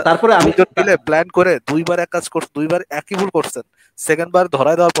তারপরে আমি প্ল্যান করে 2 বার এক কাজ করছেন, 2 বার একই ভুল করছেন, সেকেন্ড বার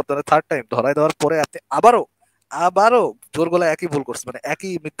ধরায় দেওয়ার পর, থার্ড টাইম ধরায় দেওয়ার পরে আপনি আবারও জোর গলায় একই ভুল করছেন, মানে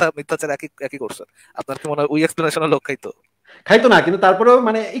একই মিথ্যাচার একই করছেন। আপনার কি মনে হয় ওই এক্সপ্লেনেশনের লোক খাইতো না? কিন্তু তারপরেও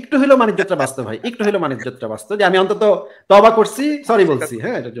মানে একটু হইলো মানিজ্যটা বাস্তব ভাই, একটু হইলো মানিজ্যটা বাস্তব যে আমি অন্তত তওবা করছি, সরি বলছি,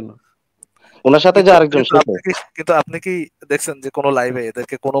 হ্যাঁ এটার জন্য। ওনার সাথে যে আরেকজন কিন্তু আপনি কি দেখছেন যে কোন লাইভে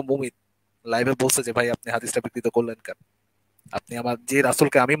এদেরকে কোন মুমিন লাইভে বলছে যে ভাই আপনি হাদিসটা বিকৃত করলেন কেন? আপনি আমার যে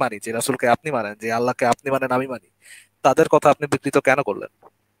রাসূলকে আমি মানি, যে রাসূলকে আপনি মানেন, যে আল্লাহকে আপনি মানেন আমি মানি, তাদের কথা আপনি বিকৃত কেন করলেন?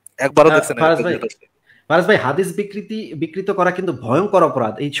 একবারও দেখছেন? ফারাজ ভাই, হাদিস বিকৃত করা কিন্তু ভয়ঙ্কর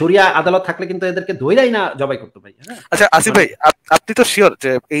অপরাধ। এই শরিয়া আদালত থাকলে কিন্তু এদেরকে ধইরাই না জবাই করতে ভাই। আচ্ছা আসিফ ভাই, আপনি তো শিওর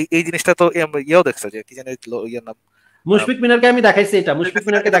যে এই জিনিসটা তো ইয়েও দেখছে, যে কি জানি ইয়ের নাম, মুশফিক মিনারকে আমি দেখাইছি, এটা মুশফিক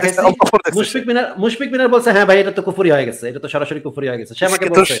মিনারকে দেখাইছি, মুশফিক মিনার বলছে হ্যাঁ ভাই এটা তো কুফরি হয়ে গেছে, এটা তো সরাসরি কুফরি হয়ে গেছে, সে আমাকে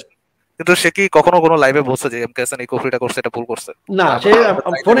বলছে। কিন্তু সে কি কখনো কোনো লাইভে বলছে যে এমকে হাসান এই কুফরিটা করছে, এটা ভুল করছে? না, সে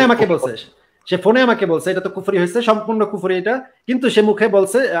ফোনে আমাকে বলছে এটা তো কুফরি হয়েছে, সম্পূর্ণ কুফরি এটা, কিন্তু সে মুখে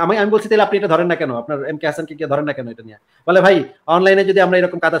বলছে, আমি বলছি তাহলে আপনি এটা ধরেন না কেন, আপনার এমকে হাসানকে কি ধরেন না কেন এটা নিয়ে? বলে ভাই অনলাইনে যদি আমরা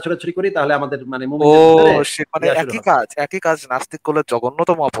এরকম কাদা ছোড়াছুড়ি করি তাহলে আমাদের মানে মানে একই কাজ নাস্তিক করলে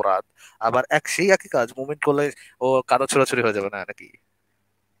জঘন্যতম অপরাধ, আবার সেই একই কাজ মুমিন করলে ও কাদা ছোড়াছুড়ি হয়ে যাবে না নাকি?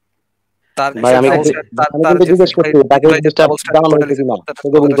 তার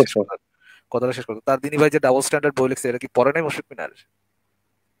দিনী ভাই যে ডাবল স্ট্যান্ডার্ড বই লিখছে, এটা কি পড়ে নাই মুশফিক মিনার?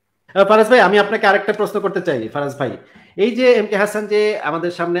 ফারাজ ভাই আমি আপনাকে আরেকটা প্রশ্ন করতে চাই ফারাজ ভাই, এই যে এমকে হাসান যে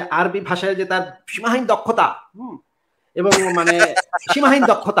আমাদের সামনে আরবি ভাষায় যে তার সীমাহীন দক্ষতা, এবং মানে সীমাহীন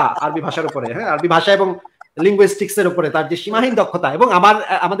দক্ষতা আরবি ভাষার উপরে, হ্যাঁ আরবি ভাষা এবং লিঙ্গুইস্টিক্স এর উপরে তার যে সীমাহীন দক্ষতা, এবং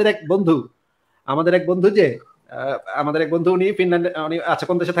আমাদের এক বন্ধু যে আমাদের এক বন্ধু উনি ফিনল্যান্ডে, উনি আচ্ছা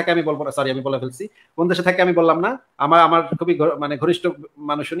কোন দেশে থাকে আমি বলবো না, সরি আমি বলে ফেলছি, কোন দেশে থাকে আমি বললাম না, আমার খুবই মানে ঘনিষ্ঠ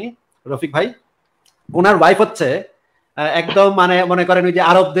মানুষ উনি, রফিক ভাই, ওনার ওয়াইফ হচ্ছে একদম মানে মনে করেন ওই যে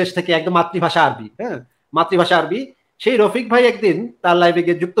আরব দেশ থেকে একদম মাতৃভাষা আরবি, হ্যাঁ মাতৃভাষা আরবি। সেই রফিক ভাই একদিন তার লাইভে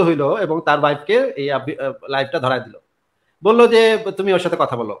গিয়ে যুক্ত হইলো এবং তার ওয়াইফকে এই লাইভটা ধরায় দিল, বললো যে তুমি ওর সাথে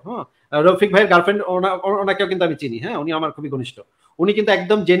কথা বলো। হ্যাঁ রফিক ভাইয়ের গার্লফ্রেন্ড, ওনাকেও কিন্তু আমি চিনি, হ্যাঁ উনি আমার খুবই ঘনিষ্ঠ, উনি কিন্তু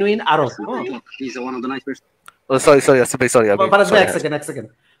একদম জেনুইন আরব।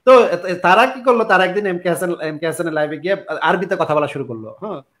 তো তারা কি করলো, তারা একদিন এমকে হাসানের লাইভে গিয়ে আরবিতে কথা বলা শুরু করলো।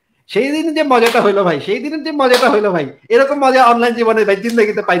 হ্যাঁ সেই দিন যে মজাটা হইলো ভাই, এরকম মজা অনলাইন জীবনে ভাই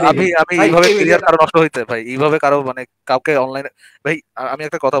জিন্দেগিতে পাইনি আমি। এইভাবে ক্যারিয়ার কারো নষ্ট হইতে ভাই, এইভাবে কারো মানে কাউকে অনলাইনে ভাই, আমি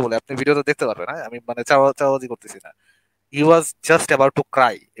একটা কথা বলি, আপনি ভিডিওতে দেখতে পারবেন, হ্যাঁ আমি মানে চাওয়াজি করতেছি না, হি was just about to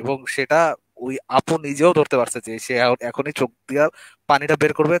cry, এবং সেটা ওই আপু নিজেও ধরতে পারছে যে সে এখনই চোখ দিয়া পানিটা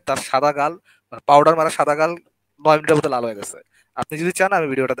বের করবে, তার সাদা গাল, পাউডার মারা সাদা গাল 9 মিনিটের মধ্যে লাল হয়ে গেছে। আপনি যদি চান আমি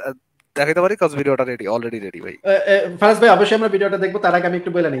ভিডিওটা দেখাতে পারি, কারণ ভিডিওটা অলরেডি রেডি ভাই। ফারাজ ভাই অবশ্যই আমরা ভিডিওটা দেখবো, তার আগে আমি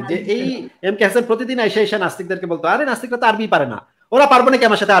একটু বলে নিই যে এই এমকে হাসান প্রতিদিন এসে নাস্তিকদেরকে বলতো, আরে নাস্তিকরা তো আরবি পারে না, ওরা পারবো নাকি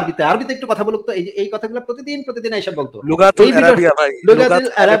আমার সাথে আরবিতে একটু কথা বলুক তো, এই কথাগুলো প্রতিদিন এসে বলতো, লুগাতুল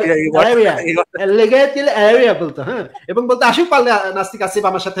আরাবিয়া বলতো, হ্যাঁ এবং বলতো আসুক পারলে নাস্তিক আসিফ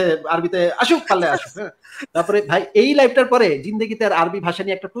আমার সাথে আরবিতে আসুক পারলে আসুক। হ্যাঁ তারপরে ভাই এই লাইভটার পরে জিন্দেগিতে আর আরবি ভাষা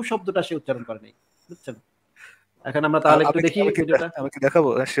নিয়ে একটা টু শব্দটা সে উচ্চারণ করে নাই, বুঝছেন? এখন আমরা তাহলে একটু দেখি ভিডিওটা। আমি কি দেখাবো?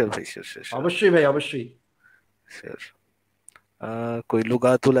 শিওর ভাই, শিওর। অবশ্যই ভাই, অবশ্যই শিওর। কই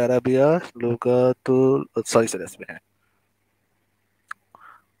লুগাতুল আরাবিয়া, সরি হ্যাঁ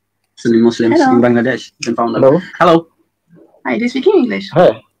Muslims in Bangladesh been found. Hello. Hi, do you speak in English?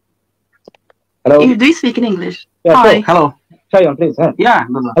 Hey. Hello. Do you speak in English? Yeah, Hi. Hello. Carry on, please. Yeah.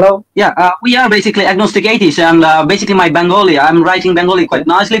 Hello. Yeah, we are basically agnostic atheists, and basically my Bengali, I'm writing Bengali quite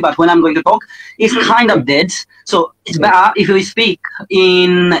nicely, but when I'm going to talk, it's kind of dead. So it's better if we speak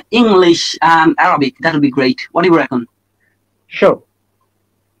in English and Arabic. That would be great. What do you reckon? Sure.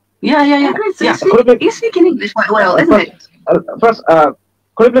 Yeah. So you speak in English quite well, isn't it? First,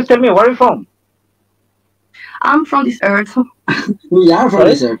 could you please tell me where are you from? I'm from this earth. We are from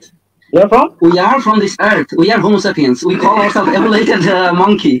this earth. You're from? We are from this earth. We are Homo sapiens. We call ourselves evoluted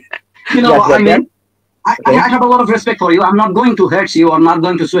monkey. You know what I mean? I have a lot of respect for you. I'm not going to hurt you or not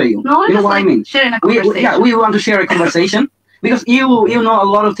going to swear you. No, you know what I mean? Sharing a conversation. We want to share a conversation. because you know a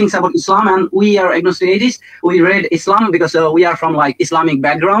lot of things about Islam, and we are agnostic atheists. We read Islam because we are from like Islamic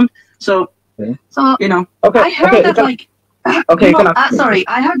background. So you know. Okay. I heard that like. Okay. You know, sorry,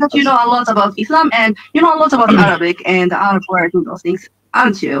 I heard that you know a lot about Islam and you know a lot about Arabic and Arab words and those things,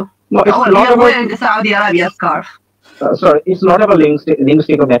 aren't you? No, it's not you're about. wearing the Saudi Arabia scarf. Sorry, it's not about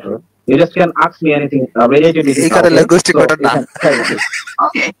linguistic matter. You just can ask me anything related to this. এখানে linguistic matter না।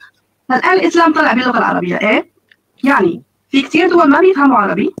 اوكي الان الاسلام طلع باللغه العربيه ايه؟ يعني في كثير دول ما بيفهموا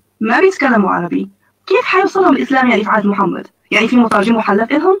عربي، ما بيتكلموا عربي، كيف حيوصلهم الاسلام يعني في عهد محمد؟ يعني في مترجم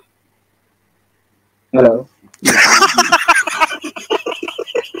محلف لهم؟ Hello.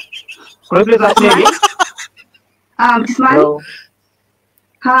 Could you please ask me again? بتسمعني؟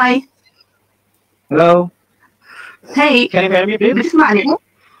 هاي. Hello. Hey. Can you hear me please? بتسمعني؟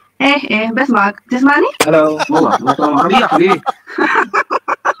 ايه بسمعك، بتسمعني؟ Hello. والله بتكلم عربية يا حبيبي.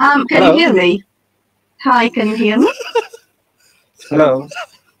 Can you hear me? Hi, can you hear me? Hello.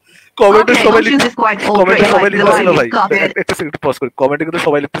 কমেন্টে Okay, সবাই don't use this quite old কমেন্টে phrase সবাই like the লিখতেছিল line ভাই is copied. একটা second pause করি কমেন্টে কিন্তু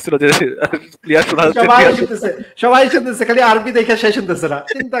সবাই লিখতেছিল যে ক্লিয়ার শোনা যাচ্ছে সবাই শুনতেছে খালি আরবি দেখে সে শুনতেছে না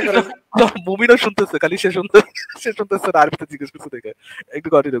চিন্তা করে মুমিনও শুনতেছে খালি সে শুনতেছে না আরবিতে জিজ্ঞেস করছে দেখে একটু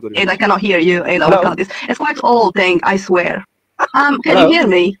কন্টিনিউ করি I cannot hear you. I will cut this. It's quite old thing, I swear. Can you hear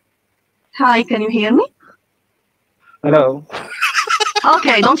me? Hi, can you hear me? Hello.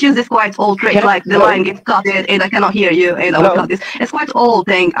 Okay, don't use this quite old trick like the line gets cut and I cannot hear you and I will cut this. It's quite old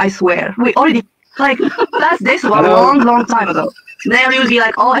thing, I swear. We already like that's this one long time ago. Then we will be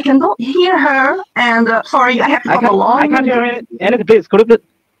like, oh, I can don't hear her and sorry, I have to come along. I can't hear anything. Please, could you please?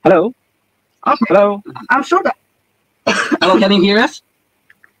 Hello. Okay. Hello. I'm sure that. Hello, can you hear us?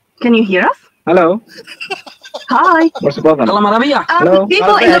 Can you hear us? Hello. Hi. What's the problem? كلام عربية. Hello?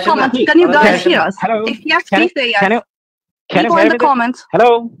 People in the comments, can you guys hear us? Hello. If yes, please say yes. Can you People hear in me? the comments. Hello.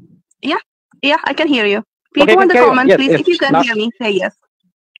 Yeah, I can hear you. People in the carry on. comments, Yes, please, yes. if you can Now- hear me, say yes.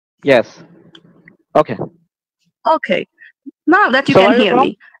 Yes. Okay. Okay. Now that you So can where are you hear from?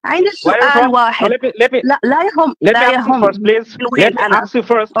 me, عندي Where are you سؤال from? واحد. Let me لا يهم let me لا ask you يهم first, please. وين Let me أنا. ask you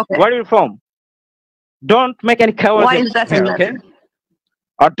first. Okay. Where are you from? Don't make any Why cowardice is that here, a okay? matter?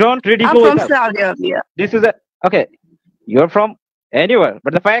 Or don't I'm ridicule from with us. Saudi Arabia. This is a okay. You're from anywhere,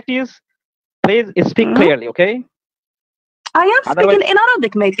 but the fact is, please speak Mhm. clearly, okay? I am Otherwise- speaking in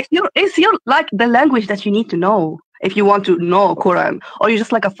Arabic, mate. It's your like the language that you need to know if you want to know Quran, or you're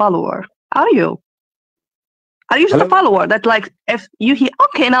just like a follower. Are you? Are you just Hello? a follower that like if you hear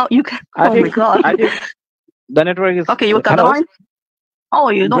okay now you can I oh think my god. I think the network is Okay, you will cut the Hello? line? Oh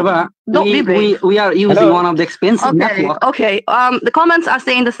you don't Brother, don't be brave. we are using Hello? one of the expensive Okay, network. okay. The comments are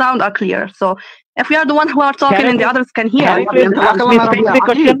saying the sound are clear. So if we are the one who are talking Can I and the please- others can hear. Can you please أنت ask لا me كلام عربية. specific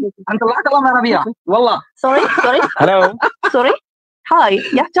question? أنت لا كلام عربية. والله. Sorry. Hello? Sorry. Hi.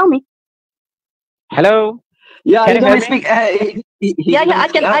 Yeah, tell me. Hello? Yeah, Can you you hear don't me? speak. Yeah,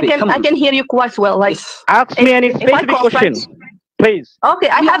 I can hear you quite well. Like Ask me any if I specific call question, please. okay,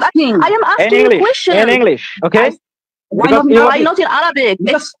 I am In asking you English. questions. In English, okay? Why Because not you Why not in Arabic?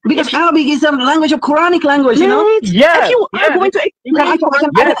 Because Arabic is a language of Quranic language, you know. Mate, Yes, if you are yes. going to explain Quran,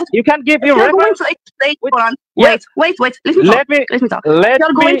 Yes, you can give if your you're going reference. to explain Wait, Quran, yes. wait, let me talk. Let me Let me talk. let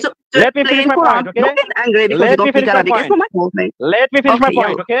You're me going to let me finish explain my Quran. point, okay? Don't get angry because Let you me don't speak finish my Arabic. It's point. not my fault, mate. Let me finish my Okay,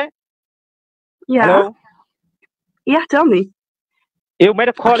 point, okay? Yeah. Hello? Yeah, tell me. You made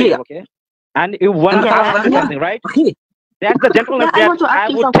a call, Okay. okay? And you want And to ask me yeah. something, right? Okay. That's the gentleman Yeah, I want to that ask I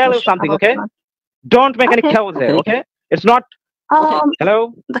you would some tell you questions something, about okay? Quran. Don't make any Okay. chaos there, Okay. okay? It's not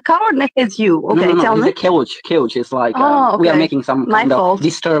hello? The cowardness is you. Okay, no, tell he's me. a couch. It's like Oh, we are okay. making some My kind fault. of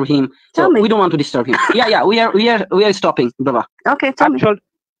disturb him. Tell So me. we don't want to disturb him. Yeah, we are stopping, brother. Okay, tell me.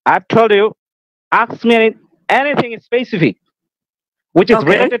 I've told you, ask me anything specific, which is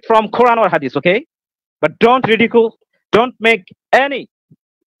Okay. related from Quran or Hadith, okay? But don't ridicule, don't make any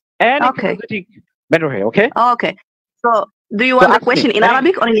Okay. positive matter here, okay? Okay. So, do you want So the ask me. question in Any-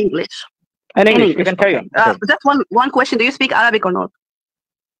 Arabic or in English? In English, you can carry okay. on. Okay. Just one question. Do you speak Arabic or not?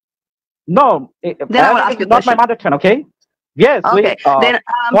 No, Then I will Arabic ask is you a not my question. mother tongue, okay? Yes, Okay. Then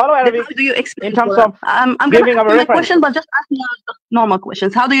follow then Arabic how do you explain in terms Quran? of I'm gonna giving ask our you my reference. question, but just ask me normal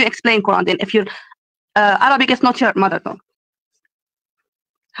questions. How do you explain Quran then if your Arabic is not your mother tongue?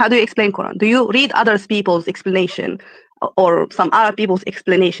 How do you explain Quran? Do you read other people's explanation or some Arab people's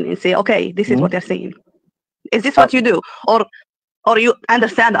explanation and say, okay, this is what they're saying? Is this what you do? Or you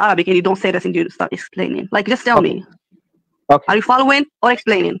understand Arabic and you don't say this and you start explaining? Like, just tell me. Okay. Are you following or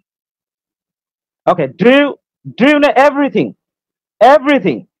explaining? Okay. Do you know everything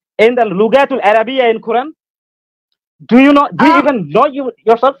in the Lugatul Arabiya in Quran? Do you know? Do you even know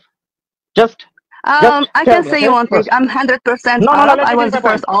yourself? Just I can say you one thing. I'm 100% Arab. I was the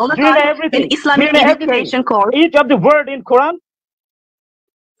first all the time in Islamic education course. Each of the word in Quran.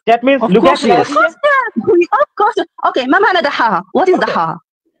 That means of course, yes. Of course. Okay, ما معنى دحاها? What is دحاها?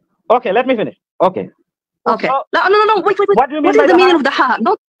 Okay, let me finish. Okay. Okay. No. Wait. What do you mean by the meaning of dahaha?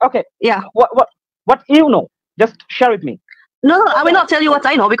 No. Okay. Yeah. What you know? Just share with me. No, I will not tell you what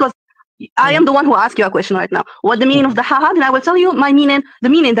I know because I am the one who asked you a question right now. What the meaning of dahaha? Then I will tell you my meaning,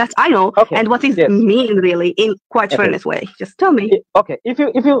 the meaning that I know, and what is mean really in quite fairness way. Just tell me. Okay.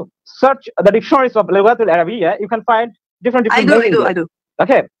 If you search the dictionaries of Lughatul Arabiyya, you can find different meanings. I do.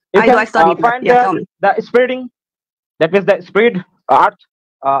 Okay. You can find the spreading. That means the spread art.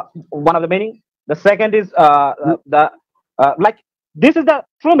 One of the meaning. The second is like this is the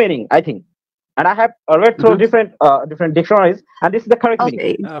true meaning, I think, and I have read through different dictionaries, and this is the correct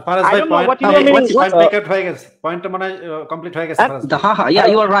meaning. I don't know what you mean. Point complete হয়ে গেছে Dahaha. Yeah,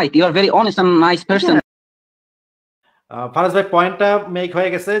 you are right. You are very honest and nice person. Faraz ভাই পয়েন্টটা make হয়ে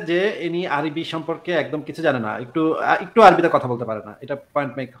গেছে যে ইনি আরবি সম্পর্কে একদম কিছু জানে না, একটু আরবিতে কথা বলতে পারে না, এটা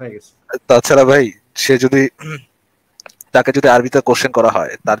পয়েন্ট মেক হয়ে গেছে। তাছাড়া ভাই সে যদি তাকে যদি আরবিতে কোশ্চেন করা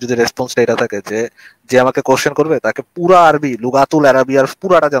হয়, তার যদি রেসপন্সটা এটা থাকে যে আমাকে কোশ্চেন করবে তাকে পুরো আরবি লুগাতুল আরাবিয়ার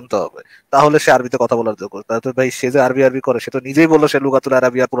পুরাটা জানতে হবে, তাহলে সে আরবিতে কথা বলার যোগ্য। তাহলে ভাই সে যে আরবি করে সে তো নিজেই বললো সে লুগাতুল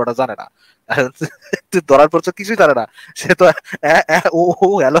আরাবিয়ার পুরাটা জানে না, ধরার পর তো কিছুই জানে না, সে তো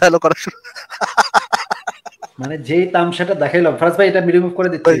হ্যালো করা শুরু মানে যেই তামসাটা দেখাইলাম ফারাজ ভাই এটা রিমুভ করে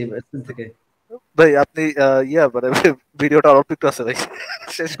দিচ্ছি স্ক্রিন থেকে। ভাই আপনি মানে ভিডিওটা অল্প একটু আছে ভাই,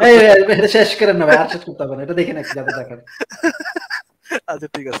 শেষ করেন না ভাই, আর শেষ করতে হবে না, এটা দেখেন একটু যাতে দেখেন। আচ্ছা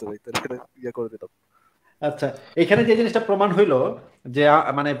ঠিক আছে ভাই, তাহলে করে দিলাম। আচ্ছা, এখানে যে জিনিসটা প্রমাণ হইলো যে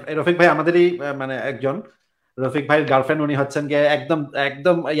মানে রফিক ভাই আমাদেরই মানে একজন, রফিক ভাইয়ের গার্লফ্রেন্ড, উনি হচ্ছেন গিয়ে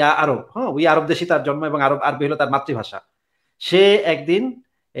একদম আরব, হ্যাঁ ওই আরব দেশে তার জন্ম এবং আরবি হলো তার মাতৃভাষা। সে একদিন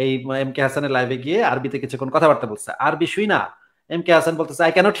এই এম কে হাসানের লাইভে গিয়ে আরবিতে কিছুক্ষণ কথাবার্তা বলছে, আরবি শুই না, এম কে হাসান বলতেছে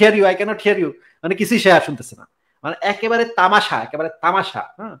আই ক্যানট হিয়ার ইউ, মানে কিছুই সে আর শুনতেছে না, মানে একেবারে তামাশা।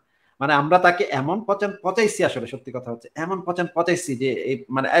 হ্যাঁ, মানে আমরা তাকে এমন পচাইছি, আসলে সত্যি কথা হচ্ছে এমন পচাইছি যে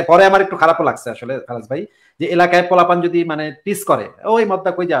মানে পরে আমার একটু খারাপও লাগছে আসলে ফারাজ ভাই, যে এলাকায় পোলাপান যদি মানে টিস করে, ওই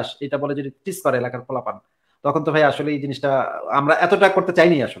মদ্দা কই যাস এটা বলে যদি টিস করে এলাকার পোলাপান, তখন তো ভাই আসলে এই জিনিসটা আমরা এতটা করতে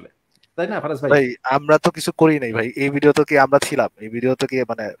চাইনি আসলে, তাই না ফারাজ ভাই? আমরা তো কিছু করি নাই ভাই, এই ভিডিও তো কি আমরা ছিলাম, এই ভিডিও তো কি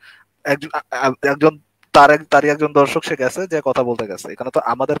মানে একজন তারই একজন দর্শক সে গেছে যে কথা বলতে গেছে, এখানে তো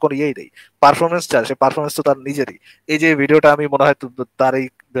আমাদের কোনো ইয়েই নেই, পারফরমেন্স চায় সে পারফরমেন্স তো তার নিজেরই। এই যে ভিডিওটা আমি মনে হয় তার এই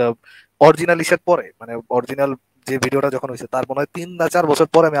অরিজিনাল ইসের পরে, মানে অরিজিনাল যে ভিডিওটা যখন হয়েছে তার মনে হয় 3 না 4 বছর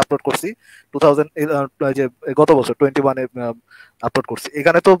পরে আমি আপলোড করছি, 2000 যে গত বছর 21-এ আপলোড করছি।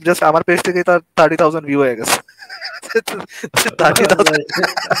 এখানে তো জাস্ট আমার পেজ থেকে তার 30,000 ভিউ হয়ে গেছে।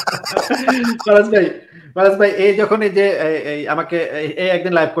 ফারাজ ভাই এই যখন এই যে আমাকে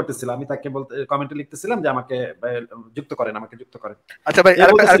একদিন লাইভ করতেছিল, আমি তাকে বলতে কমেন্টে লিখতেছিলাম যে আমাকে যুক্ত করেন। আচ্ছা ভাই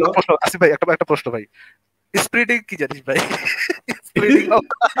আরেকটা প্রশ্ন আসি ভাই, একটা প্রশ্ন ভাই, স্প্রিডিং কি জানিস ভাই?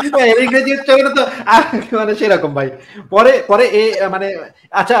 ইংরেজি তো মানে সেরকম ভাই, পরে মানে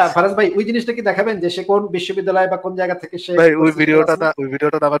আচ্ছা ফারাজ ভাই ওই জিনিসটা কি দেখাবেন যে সে কোন বিশ্ববিদ্যালয় বা কোন জায়গা থেকে সে? ভাই ওই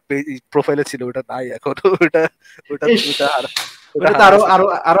ভিডিওটা আমার পেজ প্রোফাইলে ছিল, ওটা নাই এখন, ওটা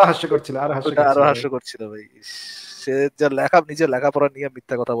আরো হাস্যকর ছিল, আরো হাস্যকর ছিল ভাই। সে যা নিজের লেখাপড়া নিয়ে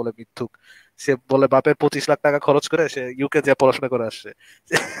মিথ্যা কথা বলে, মিথ্যুক। সে বলে বাপের 25 লাখ টাকা খরচ করে সে ইউকে যে পড়াশোনা করে আসছে,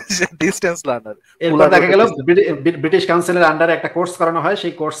 সে ডিসটেন্স লার্নার। এরপর দেখা গেল ব্রিটিশ কাউন্সিলের আন্ডারে একটা কোর্স করানো হয়,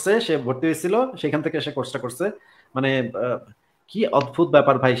 সেই কোর্সে সে ভর্তি হয়েছিল, সেখান থেকে সে কোর্সটা করছে। মানে কি অদ্ভুত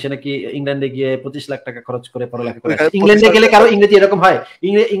ব্যাপার ভাই, সে নাকি ইংল্যান্ডে গিয়ে 25 লাখ টাকা খরচ করে পড়ালেখা করে। ইংল্যান্ডে গেলে কারো ইংরেজি এরকম হয়?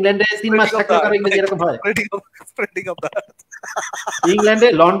 ইংল্যান্ডে 3 মাস থাকলে কারো ইংরেজি এরকম হয়? ইংল্যান্ডে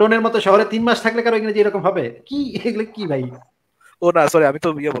লন্ডনের মতো শহরে 3 মাস থাকলে কারো ইংরেজি এরকম হবে? কি এগুলো কি ভাই? ও না সরি, আমি তো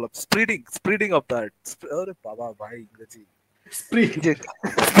বললাম স্প্রিডিং অফ দ্য আর্ট। আরে বাবা ভাই, ইংরেজি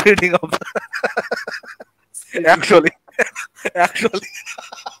স্প্রিডিং অফ অ্যাকচুয়ালি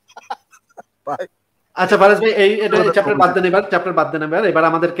ভাই। আচ্ছা ফারাজ ভাই এই চ্যাপ্টার বাদ দেন এবার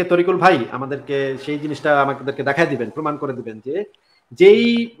আমাদেরকে তরিকুল ভাই আমাদেরকে সেই জিনিসটা আমাদেরকে দেখায় দিবেন, প্রমাণ করে দিবেন যে যেই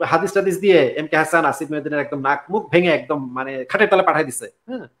হাদিস টাদিস দিয়ে এম কে হাসান আসিফ মহিউদ্দিনের একদম নাক মুখ ভেঙে একদম মানে খাটের তলে পাঠাই দিছে।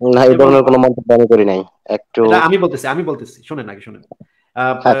 হ্যাঁ, না এই ধরনের কোনো মন্তব্য আমি করি নাই। একটু আমি বলতেছি শুনেন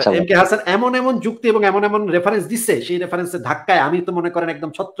এম কে হাসান এমন যুক্তি এবং এমন রেফারেন্স দিচ্ছে, সেই রেফারেন্সের ধাক্কায় আমি তো মনে করেন একদম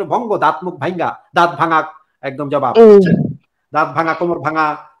ছত্রভঙ্গ, দাঁত মুখ ভাঙ্গা, দাঁত ভাঙা একদম জবাব, দাঁত ভাঙা, কোমর ভাঙা,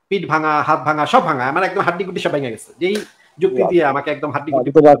 পিঠ ভাঙা, হাত ভাঙা, সব ভাঙা, আমার একদম হাড্ডি গুটি সব ভেঙে গেছে। যেই যুক্তি দিয়ে আমাকে একদম হাড্ডি গুটি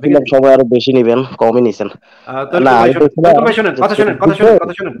সবাই আরো বেশি নেবেন, কমই নিছেন।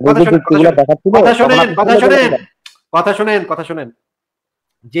 কথা শুনেন,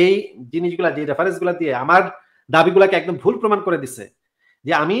 যেই জিনিসগুলা, যে রেফারেন্স গুলা দিয়ে আমার দাবিগুলাকে একদম ভুল প্রমাণ করে দিচ্ছে,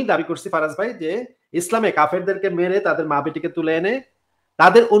 যে আমি দাবি করছি ফারাজ ভাই যে ইসলামে কাফেরদেরকে মেরে তাদের মা বেটিকে তুলে এনে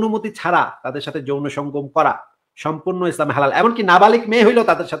তাদের অনুমতি ছাড়া তাদের সাথে যৌন সঙ্গম করা সম্পূর্ণ ইসলামে হালাল, এমনকি নাবালিক মেয়ে হইলেও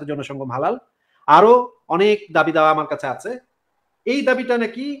তাদের সাথে যৌন সঙ্গম হালাল। আরো অনেক দাবি দেওয়া আমার কাছে আছে। এই দাবিটা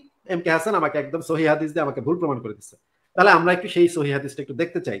নাকি এম কে হাসান আমাকে একদম সহিহ হাদিস দিয়ে আমাকে ভুল প্রমাণ করে দিচ্ছে। তাহলে আমরা একটু সেই সহিহ হাদিসটা একটু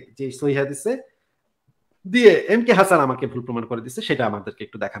দেখতে চাই, যে সহিহ হাদিসে দিয়ে এম কে হাসান আমাকে ভুল প্রমাণ করে দিচ্ছে, সেটা আমাদেরকে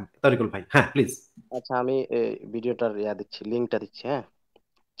একটু দেখান তরিকুল ভাই। হ্যাঁ প্লিজ। আচ্ছা আমি ভিডিওটার দিচ্ছি, লিংকটা দিচ্ছি হ্যাঁ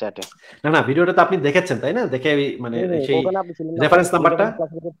চ্যাটে। না ভিডিওটা তো আপনি দেখেছেন তাই না? দেখে মানে সেই রেফারেন্স নাম্বারটা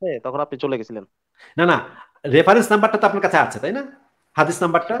তখন আপনি চলে গেছিলেন। না রেফারেন্স নাম্বারটা তো আপনার কাছে আছে তাই না? হাদিস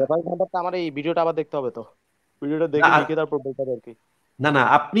নাম্বারটা রেফারেন্স নাম্বারটা আমার এই ভিডিওটা আবার দেখতে হবে তো, ভিডিওটা দেখে লিখে তারপর বলতে হবে আর কি। না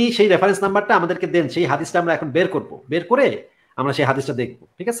আপনি সেই রেফারেন্স নাম্বারটা আমাদেরকে দেন, সেই হাদিসটা আমরা এখন বের করব, বের করে আমরা সেই হাদিসটা দেখব,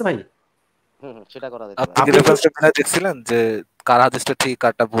 ঠিক আছে ভাই? সেটা করা যেতে পারে। আপনি কি রেফারেন্সটা মিলাই দেখছিলেন যে কার হাদিসটা ঠিক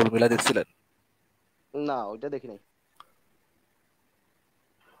কারটা ভুল মিলাই দেখছিলেন? না ওইটা দেখি নাই।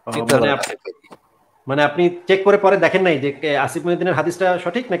 মানে আপনি চেক করে পরে দেখেন নাই যে আসিফ মহিউদ্দিনের হাদিসটা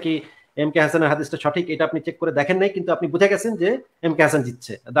সঠিক নাকি এম কে হাসানের হাদিসটা সঠিক, এটা আপনি চেক করে দেখেন নাই, কিন্তু আপনি বুঝে গেছেন যে এম কে হাসান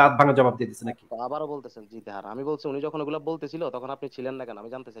জিতছে, দাঁত ভাঙা জবাব দিয়ে দিচ্ছে নাকি? আবারও বলতেছেন জিতে হার। আমি বলছি উনি যখন ওগুলো বলতেছিল তখন আপনি ছিলেন না কেন, আমি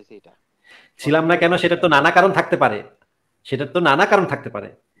জানতে চাইছি এটা। ছিলাম না কেন সেটা তো নানা কারণ থাকতে পারে, সেটা তো নানা কারণ থাকতে পারে।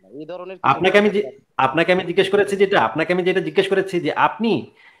 এই ধরনের আপনাকে আমি জিজ্ঞেস করেছি যেটা, আপনাকে আমি যেটা জিজ্ঞেস করেছি যে আপনি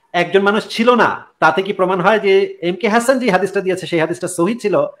একজন মানুষ ছিল না, তাতে কি প্রমাণ হয় যে এম কে হাসান যে হাদিসটা দিয়েছে সেই হাদিসটা সহিহ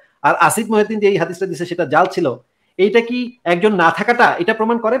ছিল, আর আসিফ মহিউদ্দিন যে এই হাদিসটা দিয়েছে সেটা জাল ছিল? এইটা কি একজন না থাকাটা এটা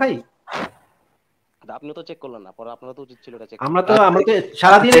প্রমাণ করে ভাই? আপনি তো চেক করলেন না, পরে আপনারা তো উচিত ছিল এটা চেক। আমরা তো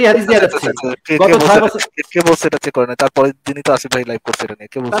সারা দিন এই হাদিস দিয়ে যাচ্ছি। গত 6 বছর কে বলছে এটা চেক করে না? তারপরের দিনই তো আসিফ ভাই লাইভ করছে এটা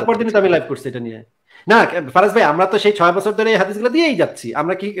নিয়ে। কে বলছে? তারপর দিনই তো আমি লাইভ করছি এটা নিয়ে। না ফারাজ ভাই, আমরা তো সেই 6 বছর ধরে এই হাদিসগুলো দিয়েই যাচ্ছি,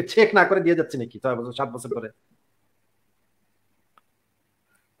 আমরা কি চেক না করে দিয়ে যাচ্ছি নাকি 6 বছর 7 বছর ধরে?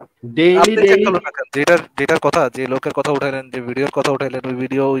 যেটার কথা, যে লোকের কথা উঠাইলেন, যে ভিডিওর কথা উঠাইলেন, ওই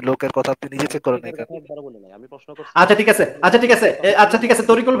ভিডিও ওই লোকের কথা আপনি নিজে চেক করেন না। আচ্ছা ঠিক আছে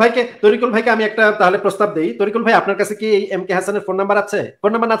তরিকুল ভাইকে আমি একটা তাহলে প্রস্তাব দেই। তরিকুল ভাই, আপনার কাছে কি এই এম কে হাসানের ফোন নাম্বার আছে?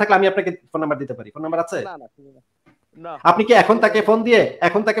 ফোন নাম্বার না থাকলে আমি আপনাকে ফোন নাম্বার দিতে পারি। ফোন নাম্বার আছে? আপনি কি এখন তাকে ফোন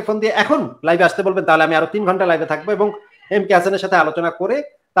দিয়ে এখন লাইভে আসতে বলবেন? তাহলে আমি আরো 3 ঘন্টা লাইভে থাকবো এবং এম কে হাসানের সাথে আলোচনা করে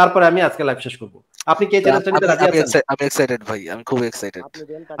তারপরে আমি আজকে লাইভ শেষ করব। আপনি কি এই চ্যালেঞ্জটা নিতে রাজি আছেন? আমি এক্সাইটেড ভাই, আমি খুব এক্সাইটেড।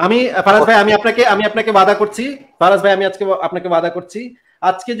 আমি ফারাজ ভাই, আমি আপনাকে ওয়াদা করছি, ফারাজ ভাই আমি আজকে আপনাকে ওয়াদা করছি,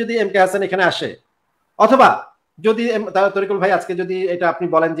 আজকে যদি এম কে হাসান এখানে আসে, অথবা যদি তরিকুল ভাই আজকে যদি এটা আপনি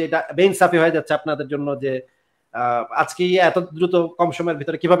বলেন যে এটা বেইনসাফি হয়ে যাচ্ছে আপনাদের জন্য, যে আজকে এত দ্রুত কম সময়ের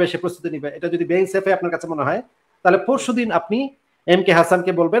ভিতরে কিভাবে সে প্রস্তুতি নিবে, এটা যদি বেইনসাফি আপনার কাছে মনে হয়, তাহলে পরশুদিন আপনি এম কে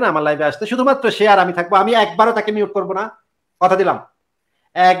হাসানকে বলবেন আমার লাইভে আসতে। শুধুমাত্র সে আর আমি থাকবো, আমি একবারও তাকে মিউট করবো না, কথা দিলাম।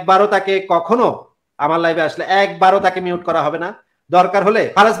 একবারও তাকে কখনো আমার লাইভে আসলে একবারও তাকে মিউট করা হবে না। দরকার হলে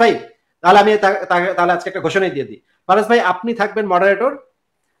ফারাজ ভাই, তাহলে আমি তাহলে আজকে একটা ঘোষণাই দিয়ে দিই, ফারাজ ভাই আপনি থাকবেন মডারেটর,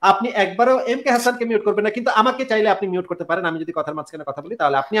 আপনি একবারও এম কে হাসানকে মিউট করবেন না, কিন্তু আমাকে চাইলে আপনি মিউট করতে পারেন। আমি যদি কথার মাঝখানে কথা বলি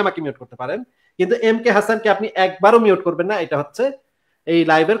তাহলে আপনি আমাকে মিউট করতে পারেন, কিন্তু এম কে হাসানকে আপনি একবারও মিউট করবেন না। এটা হচ্ছে এই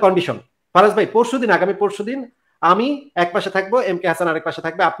লাইভের কন্ডিশন। ফারাজ ভাই পরশুদিন, আগামী পরশুদিন আমি এক পাশে থাকবো, এম কে হাসান আরেক পাশে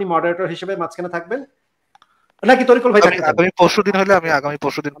থাকবে, আপনি মডারেটর হিসেবে মাঝখানে থাকবেন, নাকি তরিকুল ভাই থাকতে চান? আগামী পরশুদিন হলে আমি আগামী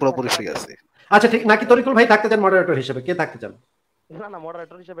পরশুদিন পুরোপুরি ফ্রি আছি। আচ্ছা ঠিক, নাকি তরিকুল ভাই থাকতে চান মডারেটর হিসেবে? কে থাকতে চান? না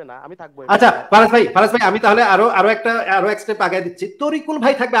মডারেটর হিসেবে না, আমি থাকবো। আচ্ছা ফারাজ ভাই আমি তাহলে আরো এক স্টেপ আগে দিচ্ছি। তরিকুল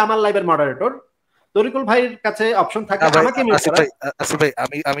ভাই থাকবে আমার লাইভের মডারেটর, তরিকুল ভাইয়ের কাছে অপশন থাকবে আমাকে মিউট করা। আসিফ ভাই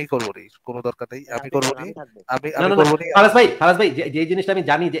আমি করব নি, কোনো দরকার নেই, আমি করব নি, আমি করব নি। ফারাজ ভাই যে জিনিসটা আমি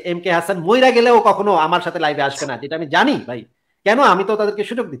জানি যে এম কে হাসান মইরা গেলেও কখনো আমার সাথে লাইভে আসবে না, যেটা আমি জানি ভাই, কেন আমি তো তাদেরকে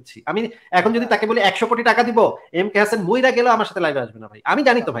সুযোগ দিচ্ছি। আমি এখন যদি তাকে বলি 100 কোটি টাকা দিব, এম কে হাসান মইরা গেলেও আমার সাথে লাইভে আসবে না ভাই, আমি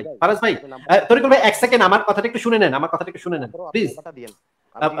জানি তো ভাই। ফারাজ ভাই, তরিকুল ভাই 1 সেকেন্ড আমার কথাটা একটু শুনে নেন, প্লিজ।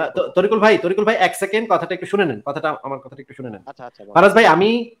 তরিকুল ভাই 1 সেকেন্ড কথাটা একটু শুনে নেন, আমার কথাটা একটু শুনে নেন। ফারাজ ভাই,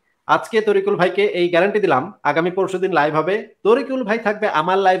 আমি আজকে তরিকুল ভাইকে এই গ্যারান্টি দিলাম, আগামী পরশুদিন লাইভ হবে, তরিকুল ভাই থাকবে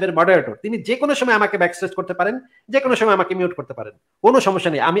আমার লাইভের মডারেটর। তিনি যে কোনো সময় আমাকে ব্যাকস্টেজ করতে পারেন, যে কোনো সময় আমাকে মিউট করতে পারেন, কোনো সমস্যা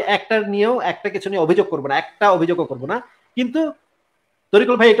নেই। আমি একটা কিছু নিয়ে অভিযোগ করবো না, একটা অভিযোগও করবো না, কিন্তু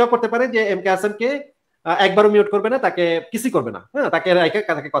তরিকুল ভাই এটাও করতে পারে যে এম কে হাসানকে একবারও মিউট করবে না, তাকে কিছুই করবে না, হ্যাঁ,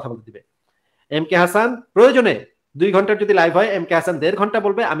 তাকে কথা বলতে দিবে। এম কে হাসান প্রয়োজনে 2 ঘন্টার যদি লাইভ হয়, এম কে হাসান 1.5 ঘন্টা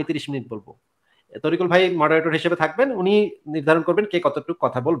বলবে, আমি 30 মিনিট বলবো। তরিকুল ভাই মডারেটর হিসেবে থাকবেন, উনি নির্ধারণ করবেন কে কতটুকু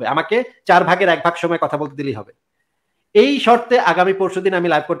কথা বলবে, আমাকে 4 ভাগের 1 ভাগ সময় কথা বলতে দিলেই হবে। এই শর্তে আগামী পরশুদিন আমি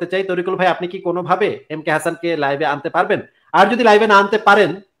লাইভ করতে চাই। তরিকুল ভাই, আপনি কি কোনোভাবে এম কে হাসানকে লাইভে আনতে পারবেন? আর যদি লাইভে না আনতে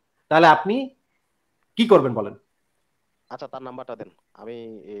পারেন তাহলে আপনি কি করবেন বলেন? আচ্ছা তার নাম্বারটা দেন, আমি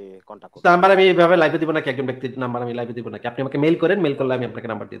কন্টাক্ট করব। নাম্বার আমি এইভাবে লাইভে দিব নাকি? একজন ব্যক্তির নাম্বার আমি লাইভে দিব নাকি? আপনি আমাকে মেইল করেন, মেইল করলে আমি আপনাকে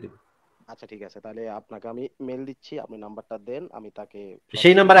নাম্বার দিয়ে দেব। আচ্ছা ঠিক আছে, তাহলে আপনাকে আমি মেল দিচ্ছি, আপনি নাম্বারটা দেন, আমি তাকে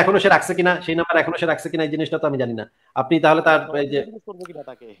সেই নাম্বার এখনো সে রাখছে কিনা, এই জিনিসটা তো আমি জানি না। আপনি তাহলে তার এই যে করবো কিনা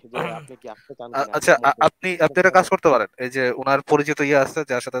তাকে যে আপনি কি আসতে চান কিনা। আচ্ছা, আপনি একটা কাজ করতে পারেন, এই যে ওনার পরিচিত আছে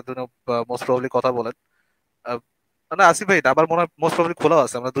যার সাথে মোস্ট প্রবাবলি কথা বলেন। না আসিফ ভাই, নাম্বার মনে হয় মোস্ট প্রবাবলি খোলা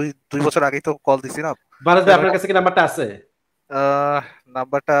আছে, আমরা দুই বছর আগেই তো কল দিছি না। ফারাজ ভাই আপনার কাছে কি নাম্বারটা আছে?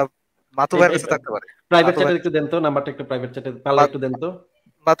 নাম্বারটা মাতু ভাইয়ের কাছে থাকতে পারে। প্রাইভেট চ্যাটে একটু দেন তো, নাম্বারটা একটু প্রাইভেট চ্যাটে পারলে একটু দেন তো।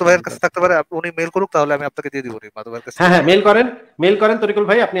 মাতু ভাইয়ের কাছে থাকতে পারে, উনি মেল করুক, তাহলে আমি আপনাকে দিয়ে দিব মাতু ভাইয়ের কাছে। হ্যাঁ, মেল করেন তরিকুল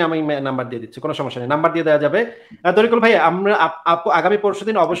ভাই, আপনি আমি নাম্বার দিয়ে দিচ্ছি, কোনো সমস্যা নেই, নাম্বার দিয়ে দেওয়া যাবে। তরিকুল ভাই, আমরা আগামী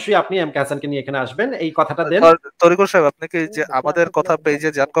পরশুদিন অবশ্যই আপনি এম কে হাসানকে নিয়ে এখানে আসবেন, এই কথাটা দেন। তরিকুল সাহেব, আপনি কি যে আমাদের কথা পেজে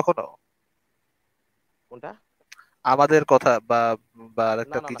যান কখনো? কোনটা? আমাদের কথা বা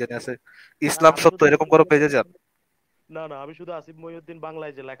আরেকটা কি জানি আছে, ইসলাম সত্য, এরকম কোনো পেজে যান? না না, আমি শুধু আসিফ মহিউদ্দিন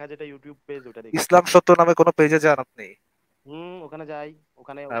বাংলায় যে লেখা, যেটা ইউটিউব পেজ, ওটা দেখি। ইসলাম সত্য নামে কোনো পেজে যান আপনি? ওখানে যাই,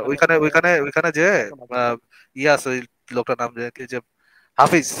 ওইখানে যে আছে, ওই লোকটার নাম যে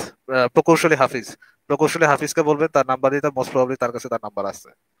হাফিজ, প্রকৌশলী হাফিজকে বলবেন তার নাম্বার দিতে, মোস্ট প্রবাবলি তার কাছে তার নাম্বার আছে।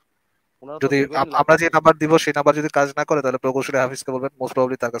 যদি আমরা যে নাম্বার দিব সেই নাম্বার যদি কাজ না করে, তাহলে প্রকৌশলী হাফিজকে বলবেন, মোস্ট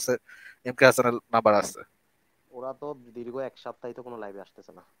প্রবাবলি তার কাছে এম কে হাসানের নাম্বার আছে। ওরা তো দীর্ঘ এক সপ্তাহে তো কোনো লাইভে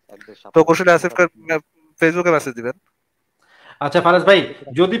আসতেছে না, এক দেড় সপ্তাহ। প্রকৌশলী হাফিজকে ফেসবুকে মেসেজ দিবেন। আচ্ছা ফারাজ ভাই,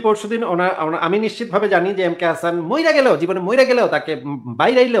 যদি পরশুদিন আমি নিশ্চিতভাবে জানি যে এম কে হাসান জীবনে মইরা গেলেও, তাকে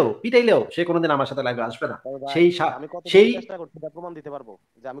বাইরাইলেও পিটাইলেও সে কোনোদিন আমার সাথে লাইভে আসবে না। সেই চেষ্টা করছি, প্রমাণ দিতে পারবো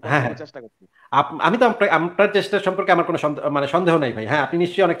যে আমি হ্যাঁ, কতটুকু চেষ্টা করছি। আমি তো আপনার চেষ্টা সম্পর্কে আমার কোনো সন্দেহ নাই ভাই। হ্যাঁ, আপনি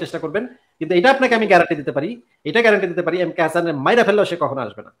নিশ্চয়ই অনেক চেষ্টা করবেন, কিন্তু এটা আপনাকে আমি গ্যারান্টি দিতে পারি, এম কে হাসানের মাইরা ফেললেও সে কখনো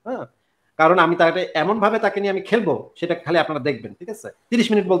আসবে না। হ্যাঁ, কারণ আমি তাকে এমন ভাবে তাকে নিয়ে আমি খেলবো, সেটা খালি আপনারা দেখবেন, ঠিক আছে? 30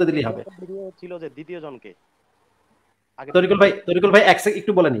 মিনিট বলতে দিলেই হবে। ছিল যে দ্বিতীয় জনকে তরিকুল ভাই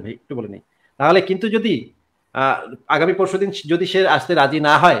একটু বলে নি। তাহলে কিন্তু যদি আগামী পরশুদিন যদি সে আসতে রাজি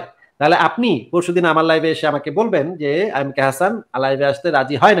না হয়, তাহলে আপনি পরশুদিন আমার লাইভে এসে আমাকে বলবেন যে এম কে হাসান লাইভে আসতে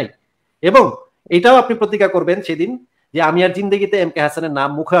রাজি হয় নাই, এবং এটাও আপনি প্রতিজ্ঞা করবেন সেদিন যে আমি আর জিন্দেগিতে এম কে হাসানের নাম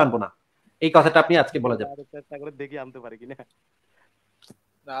মুখে আনবো না। এই কথাটা আপনি আজকে বলে যাবেন। চেষ্টা করে দেখি আনতে পারি কিনা।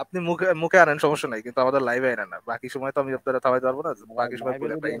 আপনি মুখে আনেন, সমস্যা নাই, কিন্তু আমাদের লাইভে আনেন না। বাকি সময় তো আমি আপনারা থামাইতে পারবো না। বাকি সময়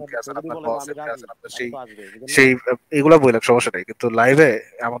বলে ভাই এমকে হাসান আপনার বস, এমকে হাসান আপনার সেই এগুলা বললেন, সমস্যা নাই, কিন্তু লাইভে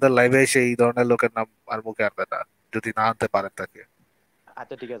আমাদের লাইভে সেই ধরনের লোকের নাম আর মুখে আনবেন না, যদি না আনতে পারেন তাকে।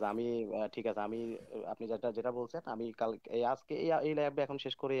 আচ্ছা ঠিক আছে, আমি আপনি যেটা বলছেন, আমি কাল আজকে এই লাইভটা এখন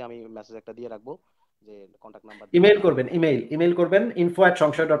শেষ করে আমি মেসেজ একটা দিয়ে রাখবো যে কন্টাক্ট নাম্বার। ইমেইল করবেন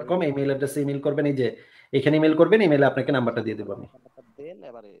info@সংশয়.com, এই মেইল অ্যাড্রেসে ইমেইল করবেন, এই যে এখানে ইমেইল করবেন, ইমেইলে আপনাকে নাম্বারটা দিয়ে দেবো আমি। দেন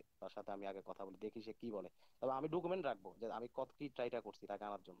এবারে তার সাথে আমি আগে কথা বলি, দেখি সে কি বলে। তবে আমি ডকুমেন্ট রাখবো যে আমি কত কি ট্রাইটা করছি তাকে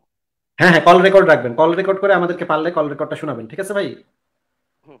আনার জন্য। হ্যাঁ, কল রেকর্ড রাখবেন, কল রেকর্ড করে আমাদেরকে পারলে কল রেকর্ডটা শোনাবেন, ঠিক আছে ভাই?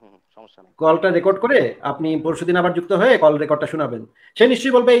 সমস্যা নেই, কলটা রেকর্ড করে আপনি পরশুদিন আবার যুক্ত হয়ে কল রেকর্ডটা শোনাবেন। সে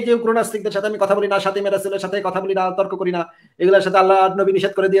নিশ্চয়ই বলবে এই যে উগ্রনাস্তিকদের সাথে আমি কথা বলি না, সাথী মেরাসেলের সাথে কথা বলি না, তর্ক করি না, এগুলোর সাথে আল্লাহ নবী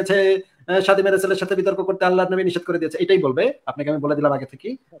নিষেধ করে দিয়েছে, সাথী মেরাসেলের সাথে বিতর্ক করতে আল্লাহ নবী নিষেধ করে দিয়েছে, এটাই বলবে। আপনাকে আমি বলে দিলাম আগে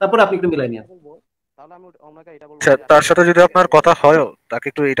থেকেই, তারপর আপনি একটু মিলাই নিন। তাহলে আমি ওনাকে এটা বলবো, তার সাথে যদি আপনার কথা হয়, তাকে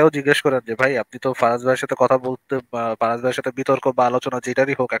একটু এটাও জিজ্ঞেস করেন যে ভাই, আপনি তো ফারাজ ভাইয়ের সাথে কথা বলতে, ফারাজ ভাইয়ের সাথে বিতর্ক বা আলোচনা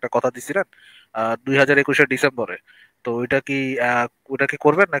যেটারই হোক, একটা কথা দিছিলেন 2021 ডিসেম্বরে, তো ওইটা কি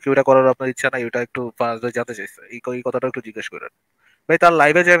করবেন নাকি ওটা করার আপনার ইচ্ছা নাই? ওটা একটু ফারাজ ভাই জানতে চাইছে, এই কথাটা একটু জিজ্ঞেস করেন ভাই। তার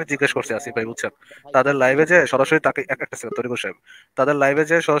লাইভে যে আমি জিজ্ঞেস করছি আসিফ ভাই, বুঝছেন, তাদের লাইভে যে সরাসরি তাকে একটা সেকেন্ড তরিকুল সাহেব, তাদের লাইভে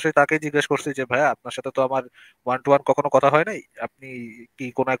যে সরাসরি তাকেই জিজ্ঞেস করছি যে ভাইয়া, আপনার সাথে তো আমার 1-to-1 কখনো কথা হয় নাই, আপনি কি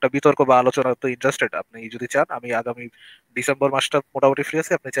কোনো একটা বিতর্ক বা আলোচনা তো ইন্টারেস্টেড? আপনি যদি চান, আমি আগামী ডিসেম্বর মাসটা মোটামুটি ফ্রি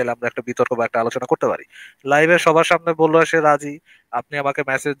আছি, আপনি চাইলে আমরা একটা বিতর্ক বা একটা আলোচনা করতে পারি। লাইভে সবার সামনে বললো সে রাজি, আপনি আমাকে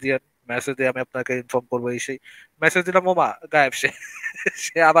মেসেজ দিয়েন, মেসেজ দিয়ে আমি আপনাকে ইনফর্ম করবো। সেই মেসেজ দিলাম, মোমা গায়েব সে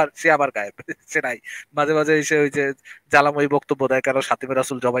সে আবার গায়েব, সে নাই। মাঝে মাঝে এসে ওই যে জ্বালাময়ী বক্তব্য দেয়, কেন সাতিমে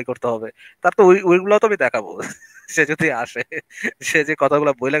রাসূল জবাই করতে হবে, তার তো ওইগুলো তো আমি দেখাবো। সে যদি আসে, সে যে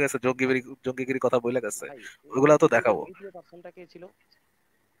কথাগুলো বইলে গেছে, জঙ্গিগিরি কথা বইলে গেছে, ওইগুলো তো দেখাবো।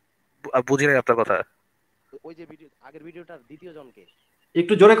 বুঝি নাই আপনার কথা। ওই যে আগের ভিডিওটার দ্বিতীয় জনকে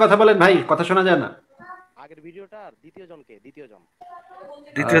একটু জোরে কথা বলেন ভাই, কথা শোনা যায় না। আগের ভিডিওটার দ্বিতীয় জন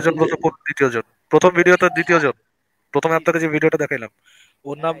বলতে কোন দ্বিতীয় জন? প্রথম ভিডিওটা দ্বিতীয় জন, প্রথমে আপনাকে যে ভিডিওটা দেখাইলাম,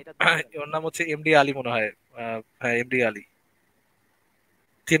 ওর নাম হচ্ছে এমডি আলী মনে হয়। হ্যাঁ, এমডি আলী,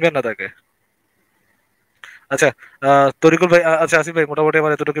 চিনবেন না তাকে? আচ্ছা, তরিকুল ভাই, আচ্ছা আসিফ ভাই, মোটামুটি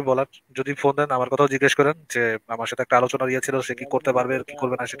আমার এতটুকু বলার। যদি ফোন দেন আমার কথাও জিজ্ঞেস করেন যে আমার সাথে একটা আলোচনা ছিল, সে কি করতে পারবে কি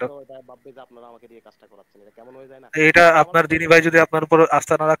করবে না সেটা। এটা আপনার দিনী ভাই যদি আপনার উপর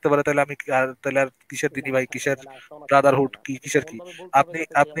আস্থা না রাখতে পারে, তাহলে তাহলে আর কিসের দিনী ভাই, কিসের ব্রাদারহুড, কিসের কি?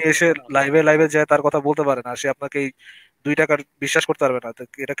 আপনি এসে লাইভে যায় তার কথা বলতে পারেন, আর সে আপনাকে এই 2 টাকার বিশ্বাস করতে পারবে না,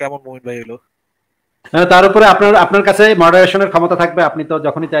 এটা কেমন মুমিন ভাই হলো? তার উপরে আপনার আপনার কাছে মডারেশনের ক্ষমতা থাকবে, আপনি তো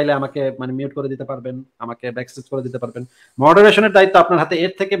যখনই চাইলে আমাকে মানে মিউট করে দিতে পারবেন, আমাকে ব্যাকস্টেজ করে দিতে পারবেন। মডারেশনের দায়িত্ব আপনার হাতে,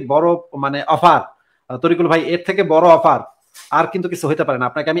 এর থেকে বড় মানে অফার তরিকুল ভাই, এর থেকে বড় অফার আর কিন্তু কিছু হতে পারে না।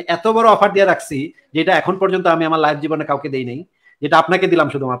 আপনাকে আমি এত বড় অফার দিয়ে রাখছি যেটা এখন পর্যন্ত আমি আমার লাইফ জীবনে কাউকে দেই নাই, যেটা আপনাকে দিলাম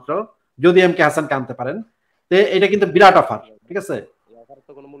শুধুমাত্র যদি এম কে হাসানকে আনতে পারেন। তো এটা কিন্তু বিরাট অফার, ঠিক আছে?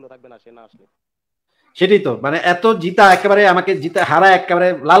 কোনো মূল্য থাকবে না সে না আসলে। সেটাই তো, মানে এত জিতা একেবারে আমাকে জিতা হারা একেবারে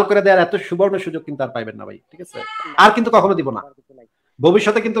লাল করে দেওয়ার এত সুবর্ণ সুযোগ কিন্তু আর পাইবেন না ভাই, ঠিক আছে? আর কিন্তু কখনো দিব না,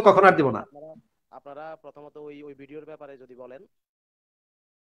 ভবিষ্যতে কিন্তু কখনো আর দিব না। আপনারা প্রথমত ওই ওই ভিডিওর ব্যাপারে যদি বলেন।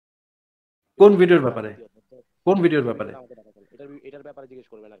 কোন ভিডিওর ব্যাপারে? কোন ভিডিওর ব্যাপারে? এটার ব্যাপারে জিজ্ঞেস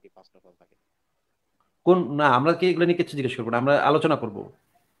করবেন আর কি ফার্স্ট অফ অল তাকে। কোন না, আমরা কি এগুলো নিয়ে কিছু জিজ্ঞেস করবো না, আমরা আলোচনা করব।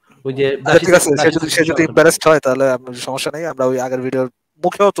 ওই যে ঠিক আছে, সে যদি ইম্প্রেসড হয় তাহলে সমস্যা নেই, আমরা ওই আগের ভিডিওর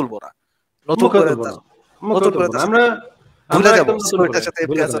মুখেও তুলবো না, নতুন করে আমরা ভুলে যাব, ওইটার সাথে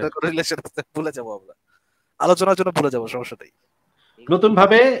এপিএসের কোনো রিলেশন আছে ভুলে যাব, আমরা আলোচনার জন্য ভুলে যাব, সমস্যা নেই। নতুন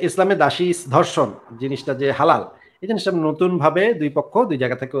ভাবে ইসলামে দাসী ধর্ষণ জিনিসটা যে হালাল, এই জিনিসটা নতুন ভাবে দুই পক্ষ দুই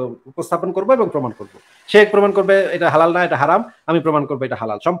জায়গা থেকে উপস্থাপন করব এবং প্রমাণ করব। সে প্রমাণ করবে এটা হালাল না, এটা হারাম, আমি প্রমাণ করবো এটা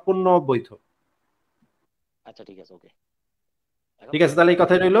হালাল, সম্পূর্ণ বৈধ। আচ্ছা ঠিক আছে, ওকে, ঠিক আছে, তাহলে এই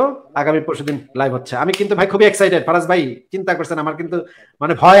কথাই রইলো। আগামী পরশুদিন লাইভ হচ্ছে। আমি কিন্তু ভাই খুবই এক্সাইটেড। ফারাজ ভাই চিন্তা করছেন, আমার কিন্তু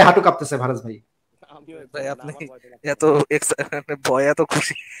মানে ভয়ে হাঁটু কাঁপতেছে ফারাজ ভাই। ভাই আপনি এত ভয় এত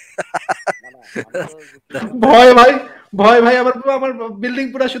খুশি? ভয় ভাই, ভয় ভাই, আমার আমার বিল্ডিং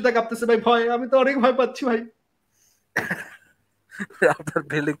পুরো সুদ্ধা কাঁপতেছে ভাই, ভয়, আমি তো অনেক ভয় পাচ্ছি ভাই। আপনার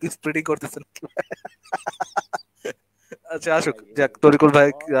বিল্ডিং কি স্প্রেডিং করতেছেন? আচ্ছা আসুক, যাক তরিকুল ভাই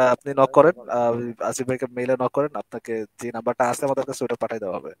আপনি নক করেন, আসিফ ভাইকে মেইলে নক করেন, আপনাকে যে নাম্বারটা আছে আমাদের কাছে ওটা পাঠিয়ে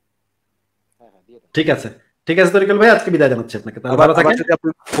দেওয়া হবে। ঠিক আছে, ঠিক আছে তরিকুল ভাই, আজকে বিদায় জানাচ্ছি আপনাকে। তাহলে ভালো থাকেন। যদি আপনি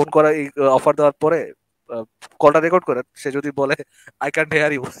ফোন করা এই অফার দেওয়ার পরে কলটা রেকর্ড করেন, সে যদি বলে আই ক্যান্ট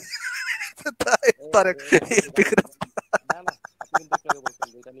হিয়ার ইউ, তার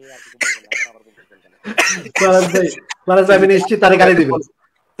আমি নিশ্চিত তারে গালি দিবে,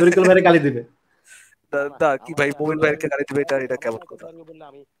 তরিকুল ভাইয়ের গালি দিবে। কি ভাই মুমিন ভাইকে গালি দিবে, এটা কেমন কথা?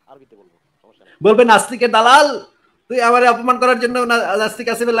 বলবে নাস্তিকের দালাল, তুই আমারে অপমান করার জন্য নাস্তিক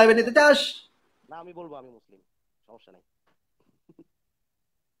আসিফের লাইভে নিতে চাস? না আমি বলবো আমি মুসলিম, সমস্যা নাই।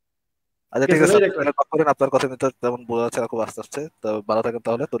 আচ্ছা ঠিক আছে, আপনার কথা নিতে তেমন বোঝা যাচ্ছে খুব আস্তে আস্তে। তো ভালো থাকেন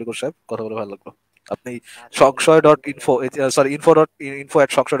তাহলে তরিকুল সাহেব, কথা বলে ভালো লাগলো। আপনি সংশয়.info সরি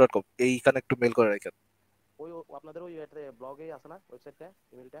info@সংশয়.com এইখানে একটু মেল করে রাখেন। ওই আপনাদের ওই ব্লগে আছে না ওয়েবসাইটটা,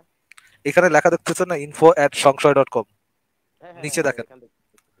 ইমেলটা এখানে লেখা দেখতেছেন না info@সংশয়.com, নিচে দেখেন,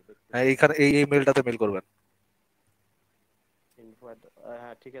 হ্যাঁ এইখানে এই মেলটাতে মেল করবেন।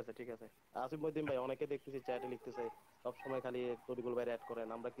 হ্যাঁ ঠিক আছে ঠিক আছে। আসিফ মহিউদ্দিন ভাই অনেকে দেখতেছি চ্যাটে লিখতেছে সব সময় খালি তরিকুল ভাই অ্যাড করেন,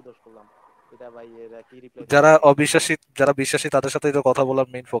 আমরা কি দোষ করলাম? এটা ভাই এরা কি রিপ্লাই? যারা অবিশ্বাসী যারা বিশ্বাসী তাদের সাথে তো কথা বলার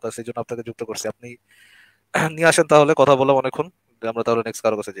মেইন ফোকাস, এই জন্য আপনাকে যুক্ত করছি। আপনি নিয়ে আসেন তাহলে, কথা বললাম অনেকক্ষণ, আমরা তাহলে নেক্সট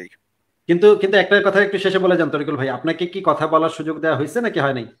কারো কাছে যাই। কিন্তু কিন্তু একটা কথা একটু শেষে বলে যান তরিকুল ভাই, আপনাকে কি কথা বলার সুযোগ দেওয়া হয়েছে নাকি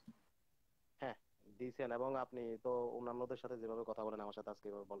হয় নাই? হ্যাঁ দিয়েছেন, এবং আপনি তো অন্যান্যদের সাথে যেভাবে কথা বলেন আমার সাথে আজকে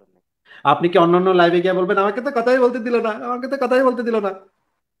এভাবে বলেন না। আপনি কি অন্যান্য লাইভে গিয়ে বলবেন আমাকে তো কথাই বলতে দিল না, আমাকে তো কথাই বলতে দিল না?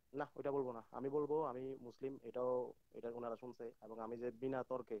 না ওইটা বলবো না, আমি বলবো আমি মুসলিম, এটা ওনারা শুনছে, এবং আমি যে বিনা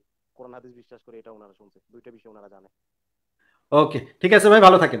তর্কে কোরআন হাদিস বিশ্বাস করি এটা ওনারা শুনছে, দুইটা বিষয় ওনারা জানে। ওকে ঠিক আছে ভাই,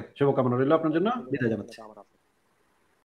 ভালো থাকেন, শুভকামনা রইল আপনার জন্য, বিদায় জানাচ্ছি।